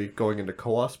distinctly going into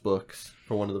Coas Books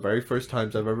for one of the very first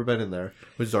times I've ever been in there,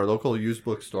 which is our local used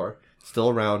bookstore. Still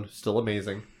around, still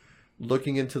amazing.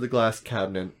 Looking into the glass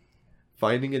cabinet,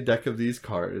 finding a deck of these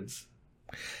cards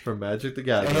from Magic the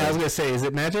Gathering. I was going to say, is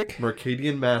it Magic?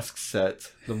 Mercadian Mask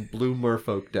set, the blue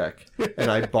Merfolk deck.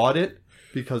 And I bought it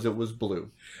because it was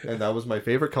blue. And that was my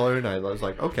favorite color, and I was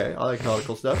like, okay, I like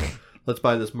nautical stuff. Let's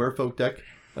buy this Merfolk deck.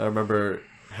 And I remember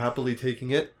happily taking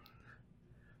it,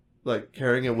 like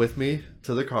carrying it with me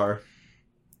to the car,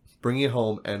 bringing it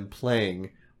home, and playing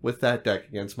with that deck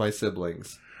against my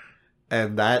siblings.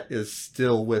 And that is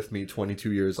still with me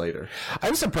 22 years later.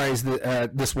 I'm surprised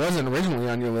that this wasn't originally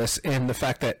on your list, and the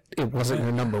fact that it wasn't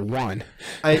your number 1.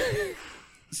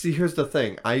 See, here's the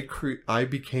thing. I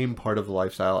became part of the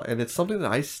lifestyle, and it's something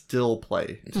that I still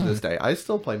play to this day. I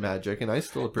still play Magic, and I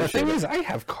still appreciate it. The thing is, I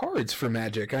have cards for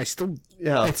Magic. I still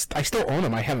own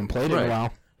them. I haven't played it in a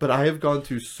while. But I have gone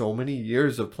through so many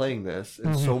years of playing this,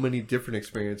 and so many different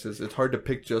experiences. It's hard to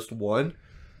pick just one.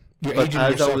 You're aging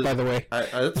yourself, by the way.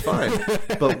 That's fine.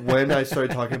 But when I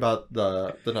started talking about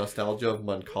the nostalgia of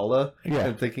Mancala,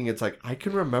 and thinking it's like, I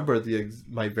can remember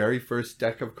my very first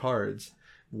deck of cards,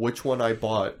 which one I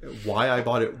bought, why I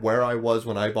bought it, where I was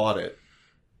when I bought it.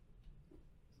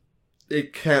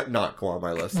 It can't not go on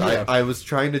my list. Yeah. I was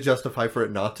trying to justify for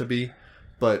it not to be,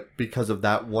 but because of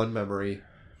that one memory,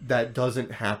 that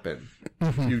doesn't happen.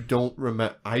 Mm-hmm. You don't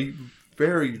remember. I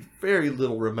very, very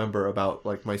little remember about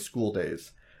like my school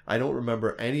days. I don't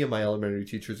remember any of my elementary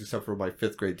teachers except for my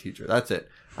 5th grade teacher. That's it.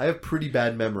 I have pretty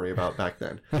bad memory about back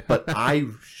then. But I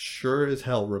sure as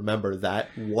hell remember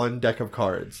that one deck of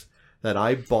cards that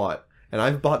I bought. And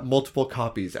I've bought multiple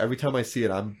copies. Every time I see it,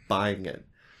 I'm buying it.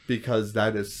 Because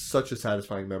that is such a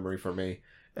satisfying memory for me.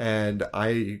 And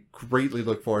I greatly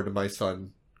look forward to my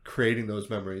son creating those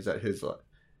memories at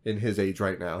in his age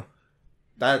right now.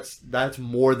 That's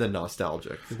more than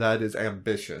nostalgic. That is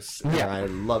ambitious. And I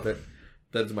love it.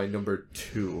 That is my number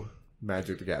 2,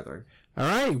 Magic the Gathering. All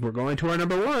right, we're going to our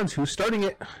number 1s. Who's starting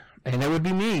it? And that would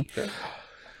be me. Okay.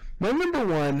 My number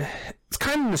 1, it's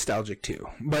kind of nostalgic too,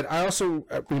 but I also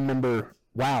remember,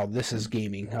 wow, this is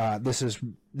gaming.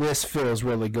 This feels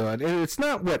really good, and it's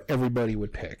not what everybody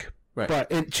would pick. Right. But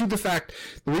to the fact,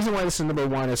 the reason why this is number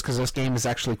 1 is because this game is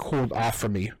actually cooled off for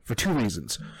me for 2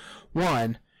 reasons.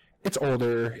 1, it's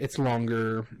older, it's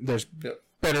longer. There's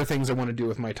better things I want to do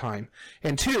with my time,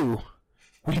 and 2.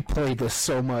 we played this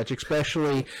so much,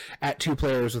 especially at 2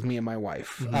 players with me and my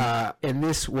wife. And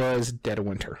this was Dead of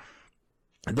Winter.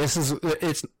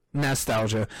 It's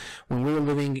nostalgia. When we were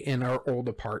living in our old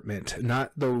apartment,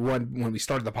 not the one when we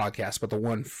started the podcast, but the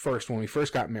one when we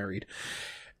first got married,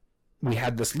 we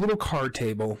had this little card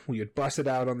table. We would bust it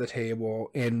out on the table,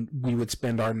 and we would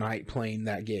spend our night playing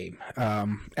that game.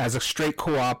 As a straight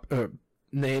co-op,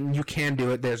 then you can do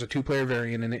it. There's a 2-player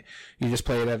variant in it. You just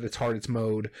play it at its hardest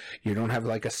mode. You don't have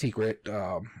like a secret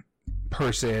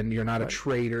person. You're not a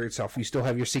traitor itself. You still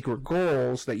have your secret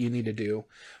goals that you need to do,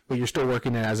 but you're still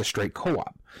working it as a straight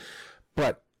co-op.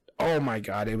 But oh my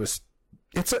god,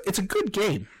 it's a good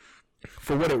game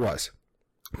for what it was.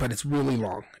 But it's really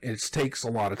long. It takes a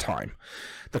lot of time.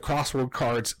 The crossword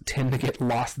cards tend to get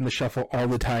lost in the shuffle all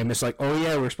the time. It's like, oh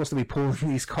yeah, we're supposed to be pulling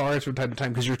these cards from time to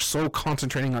time because you're so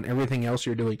concentrating on everything else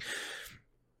you're doing.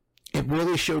 It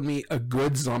really showed me a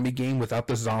good zombie game without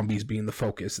the zombies being the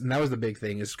focus. And that was the big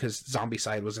thing, is because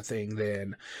Zombicide was a thing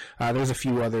then. There was a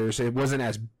few others. It wasn't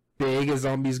as big as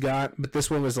Zombies got, but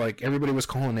this one was like, everybody was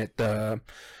calling it the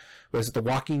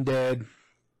Walking Dead,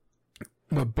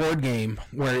 a board game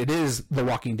where it is The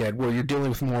Walking Dead, where you're dealing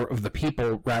with more of the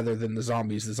people rather than the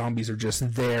zombies. The zombies are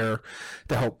just there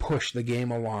to help push the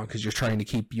game along because you're trying to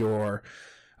keep your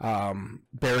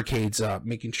barricades up,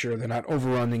 making sure they're not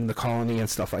overrunning the colony and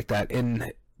stuff like that.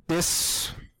 And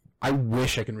this, I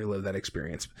wish I can relive that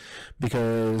experience,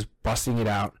 because busting it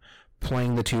out,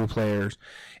 playing the 2 players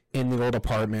in the old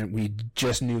apartment, we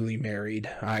just newly married.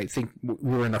 I think we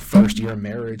were in our first year of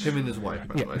marriage. Him and his wife,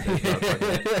 by the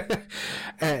way.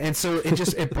 And so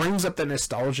it brings up the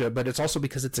nostalgia, but it's also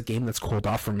because it's a game that's cooled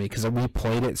off for me because we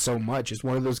played it so much. It's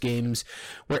one of those games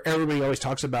where everybody always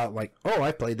talks about, like, oh,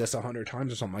 I played this 100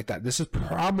 times or something like that. This is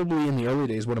probably, in the early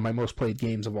days, one of my most played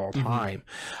games of all time.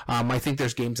 I think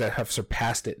there's games that have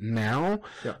surpassed it now,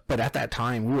 but at that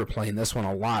time, we were playing this one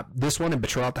a lot. This one and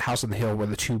Betrayal at the House on the Hill were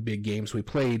the 2 big games we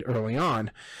played early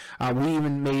on. We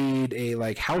even made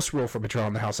a house rule for Betrayal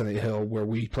on the House on the Hill where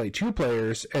we play 2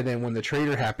 players, and then when the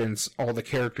traitor happens, all the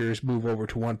characters move over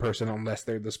to one person unless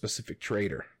they're the specific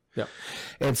traitor. Yeah.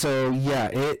 And so, yeah,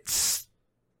 it's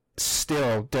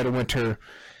still Dead of Winter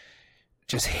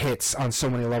just hits on so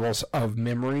many levels of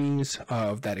memories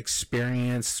of that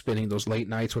experience, spending those late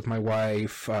nights with my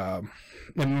wife.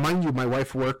 And mind you, my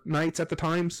wife worked nights at the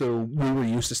time, so we were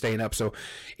used to staying up. So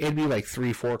it'd be like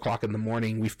 3-4 o'clock in the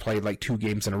morning. We've played like 2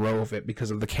 games in a row of it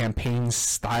because of the campaign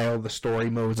style, the story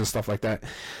modes and stuff like that.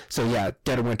 So yeah,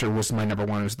 Dead of Winter was my number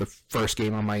 1. It was the first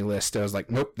game on my list. I was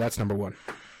like, nope, that's number 1.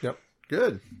 Yep.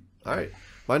 Good. All right.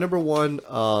 My number 1,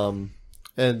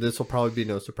 and this will probably be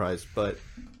no surprise, but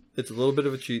it's a little bit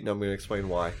of a cheat, and I'm going to explain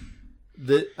why.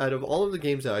 Out of all of the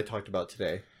games that I talked about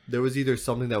today, there was either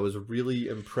something that was really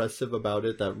impressive about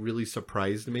it that really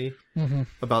surprised me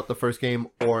about the first game,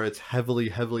 or it's heavily,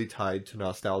 heavily tied to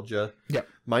nostalgia. Yep.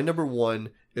 My number 1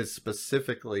 is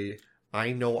specifically,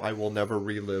 I know I will never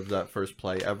relive that first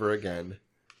play ever again,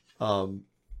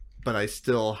 but I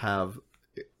still have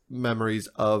memories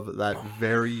of that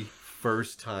very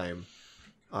first time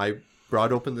I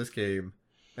brought open this game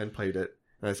and played it.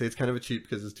 And I say it's kind of a cheat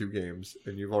because it's 2 games,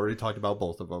 and you've already talked about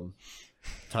both of them.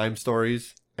 Time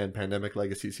Stories and Pandemic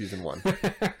Legacy Season 1.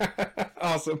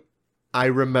 Awesome. I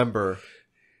remember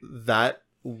that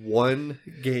one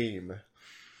game,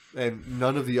 and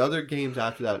none of the other games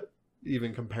after that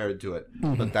even compared to it.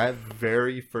 But that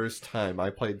very first time I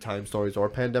played Time Stories or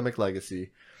Pandemic Legacy,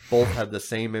 both had the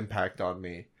same impact on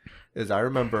me. I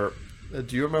remember,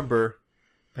 do you remember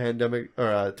Pandemic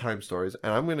or Time Stories?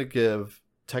 And I'm going to give...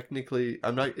 Technically,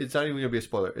 it's not even going to be a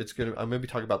spoiler. I'm going to be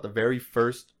talking about the very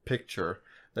first picture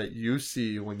that you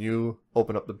see when you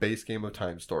open up the base game of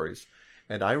Time Stories.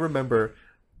 And I remember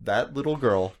that little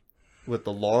girl with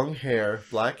the long hair,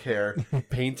 black hair,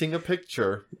 painting a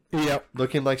picture. Yep.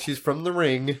 Looking like she's from The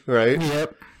Ring, right?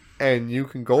 Yep. And you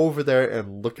can go over there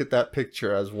and look at that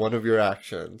picture as one of your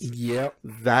actions. Yep.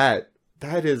 That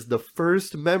is the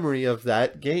first memory of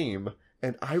that game.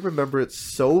 And I remember it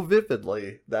so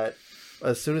vividly that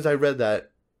as soon as I read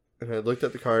that, and I looked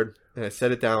at the card, and I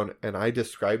set it down, and I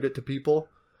described it to people,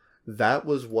 that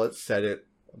was what set it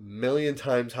a million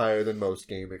times higher than most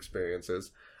game experiences.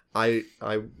 I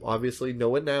obviously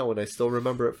know it now, and I still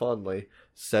remember it fondly.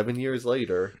 7 years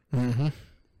later,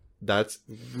 that's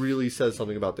really says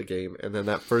something about the game. And then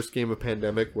that first game of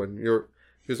Pandemic,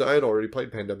 because I had already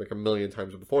played Pandemic a million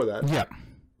times before that. Yeah.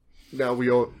 Now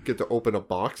we all get to open a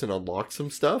box and unlock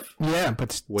some stuff. Yeah,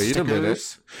 but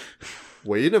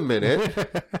Wait a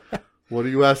minute. What are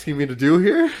you asking me to do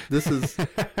here? This is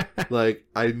like,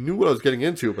 I knew what I was getting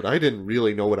into, but I didn't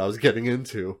really know what I was getting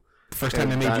into. First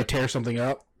time I made you tear something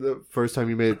up? The first time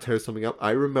you made it tear something up.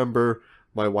 I remember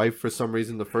my wife, for some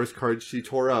reason, the first card she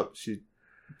tore up, she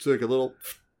took a little...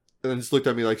 and then just looked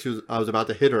at me like I was about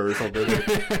to hit her or something.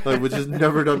 Like, which is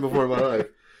never done before in my life.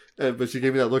 But she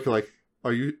gave me that look like,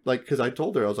 are you... like, because I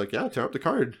told her, I was like, yeah, tear up the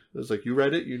card. I was like, you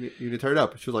read it? You need to tear it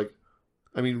up. She was like,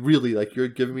 I mean, really, like, you're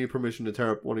giving me permission to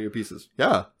tear up one of your pieces.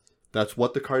 Yeah, that's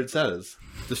what the card says.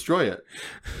 Destroy it.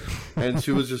 And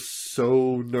she was just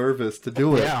so nervous to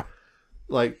do it. Yeah.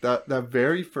 Like, that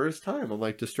very first time, I'm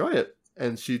like, destroy it.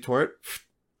 And she tore it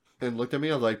and looked at me.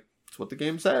 I was like, it's what the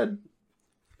game said.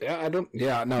 Yeah, no.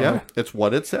 Yeah, it's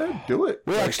what it said. Do it.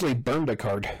 We actually burned a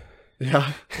card.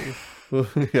 Yeah.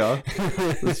 Yeah,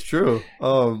 it's true.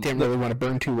 Didn't really want to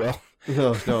burn too well.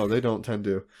 No, they don't tend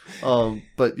to.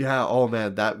 But yeah, oh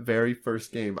man, that very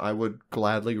first game, I would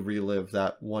gladly relive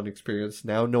that one experience.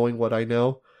 Now knowing what I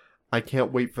know, I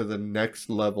can't wait for the next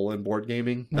level in board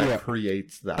gaming that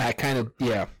creates that. That kind of,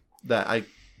 yeah. That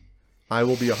I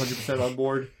will be 100% on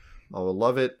board. I will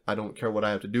love it. I don't care what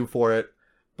I have to do for it,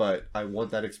 but I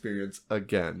want that experience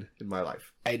again in my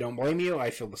life. I don't blame you. I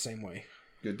feel the same way.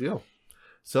 Good deal.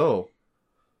 So,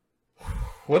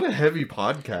 what a heavy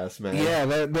podcast, man. Yeah,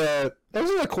 that was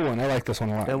a cool one. I like this one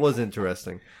a lot. That was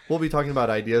interesting. We'll be talking about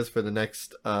ideas for the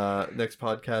next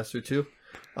podcast or two,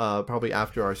 probably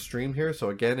after our stream here. So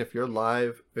again, if you're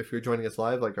joining us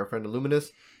live, like our friend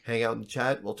Illuminous, hang out in the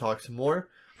chat. We'll talk some more.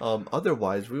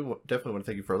 Otherwise, we definitely want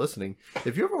to thank you for listening.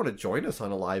 If you ever want to join us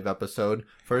on a live episode,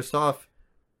 first off,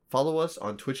 follow us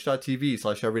on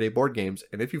twitch.tv/everydayboardgames.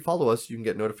 And if you follow us, you can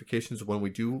get notifications when we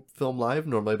do film live,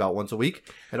 normally about once a week.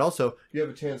 And also, you have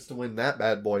a chance to win that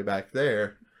bad boy back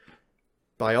there.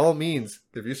 By all means,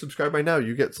 if you subscribe right now,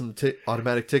 you get some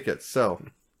automatic tickets. So,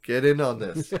 get in on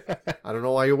this. I don't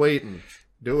know why you're waiting.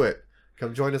 Do it.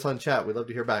 Come join us on chat. We'd love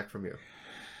to hear back from you.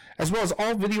 As well as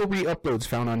all video re-uploads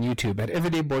found on YouTube at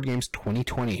Everyday Board Games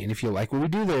 2020. And if you like what we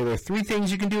do there are 3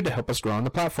 things you can do to help us grow on the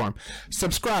platform.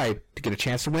 Subscribe to get a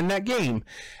chance to win that game,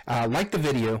 like the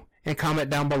video, and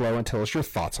comment down below and tell us your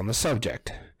thoughts on the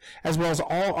subject. As well as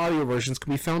all audio versions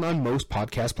can be found on most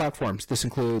podcast platforms. This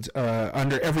includes,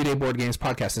 under Everyday Board Games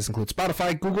Podcast, this includes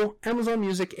Spotify, Google, Amazon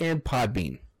Music, and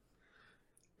Podbean.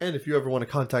 And if you ever want to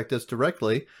contact us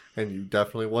directly, and you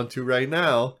definitely want to right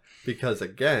now, because,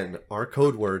 again, our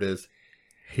code word is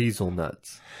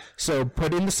hazelnuts. So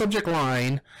put in the subject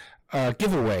line,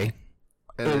 giveaway.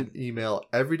 And then email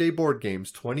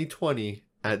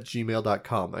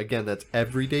everydayboardgames2020@gmail.com. Again, that's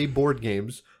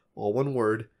everydayboardgames, all one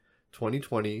word,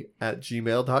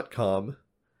 2020@gmail.com.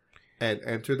 And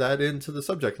enter that into the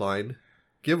subject line,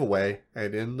 giveaway,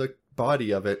 and in the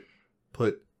body of it,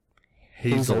 put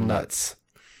hazelnuts.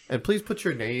 And please put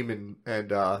your name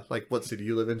and like what city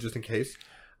you live in, just in case.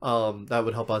 That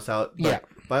would help us out. But yeah.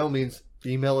 By all means,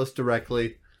 email us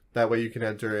directly. That way you can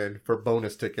enter in for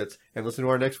bonus tickets and listen to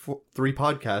our next 3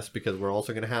 podcasts, because we're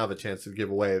also going to have a chance to give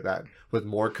away that with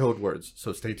more code words.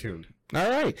 So stay tuned. All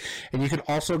right. And you can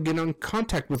also get in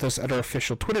contact with us at our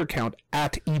official Twitter account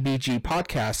at EBG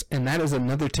Podcast, and that is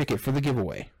another ticket for the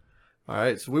giveaway. All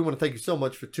right. So we want to thank you so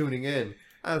much for tuning in.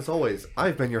 As always,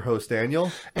 I've been your host,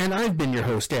 Daniel. And I've been your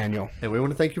host, Daniel. And we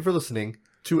want to thank you for listening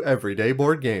to Everyday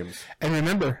Board Games. And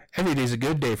remember, every day's a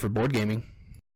good day for board gaming.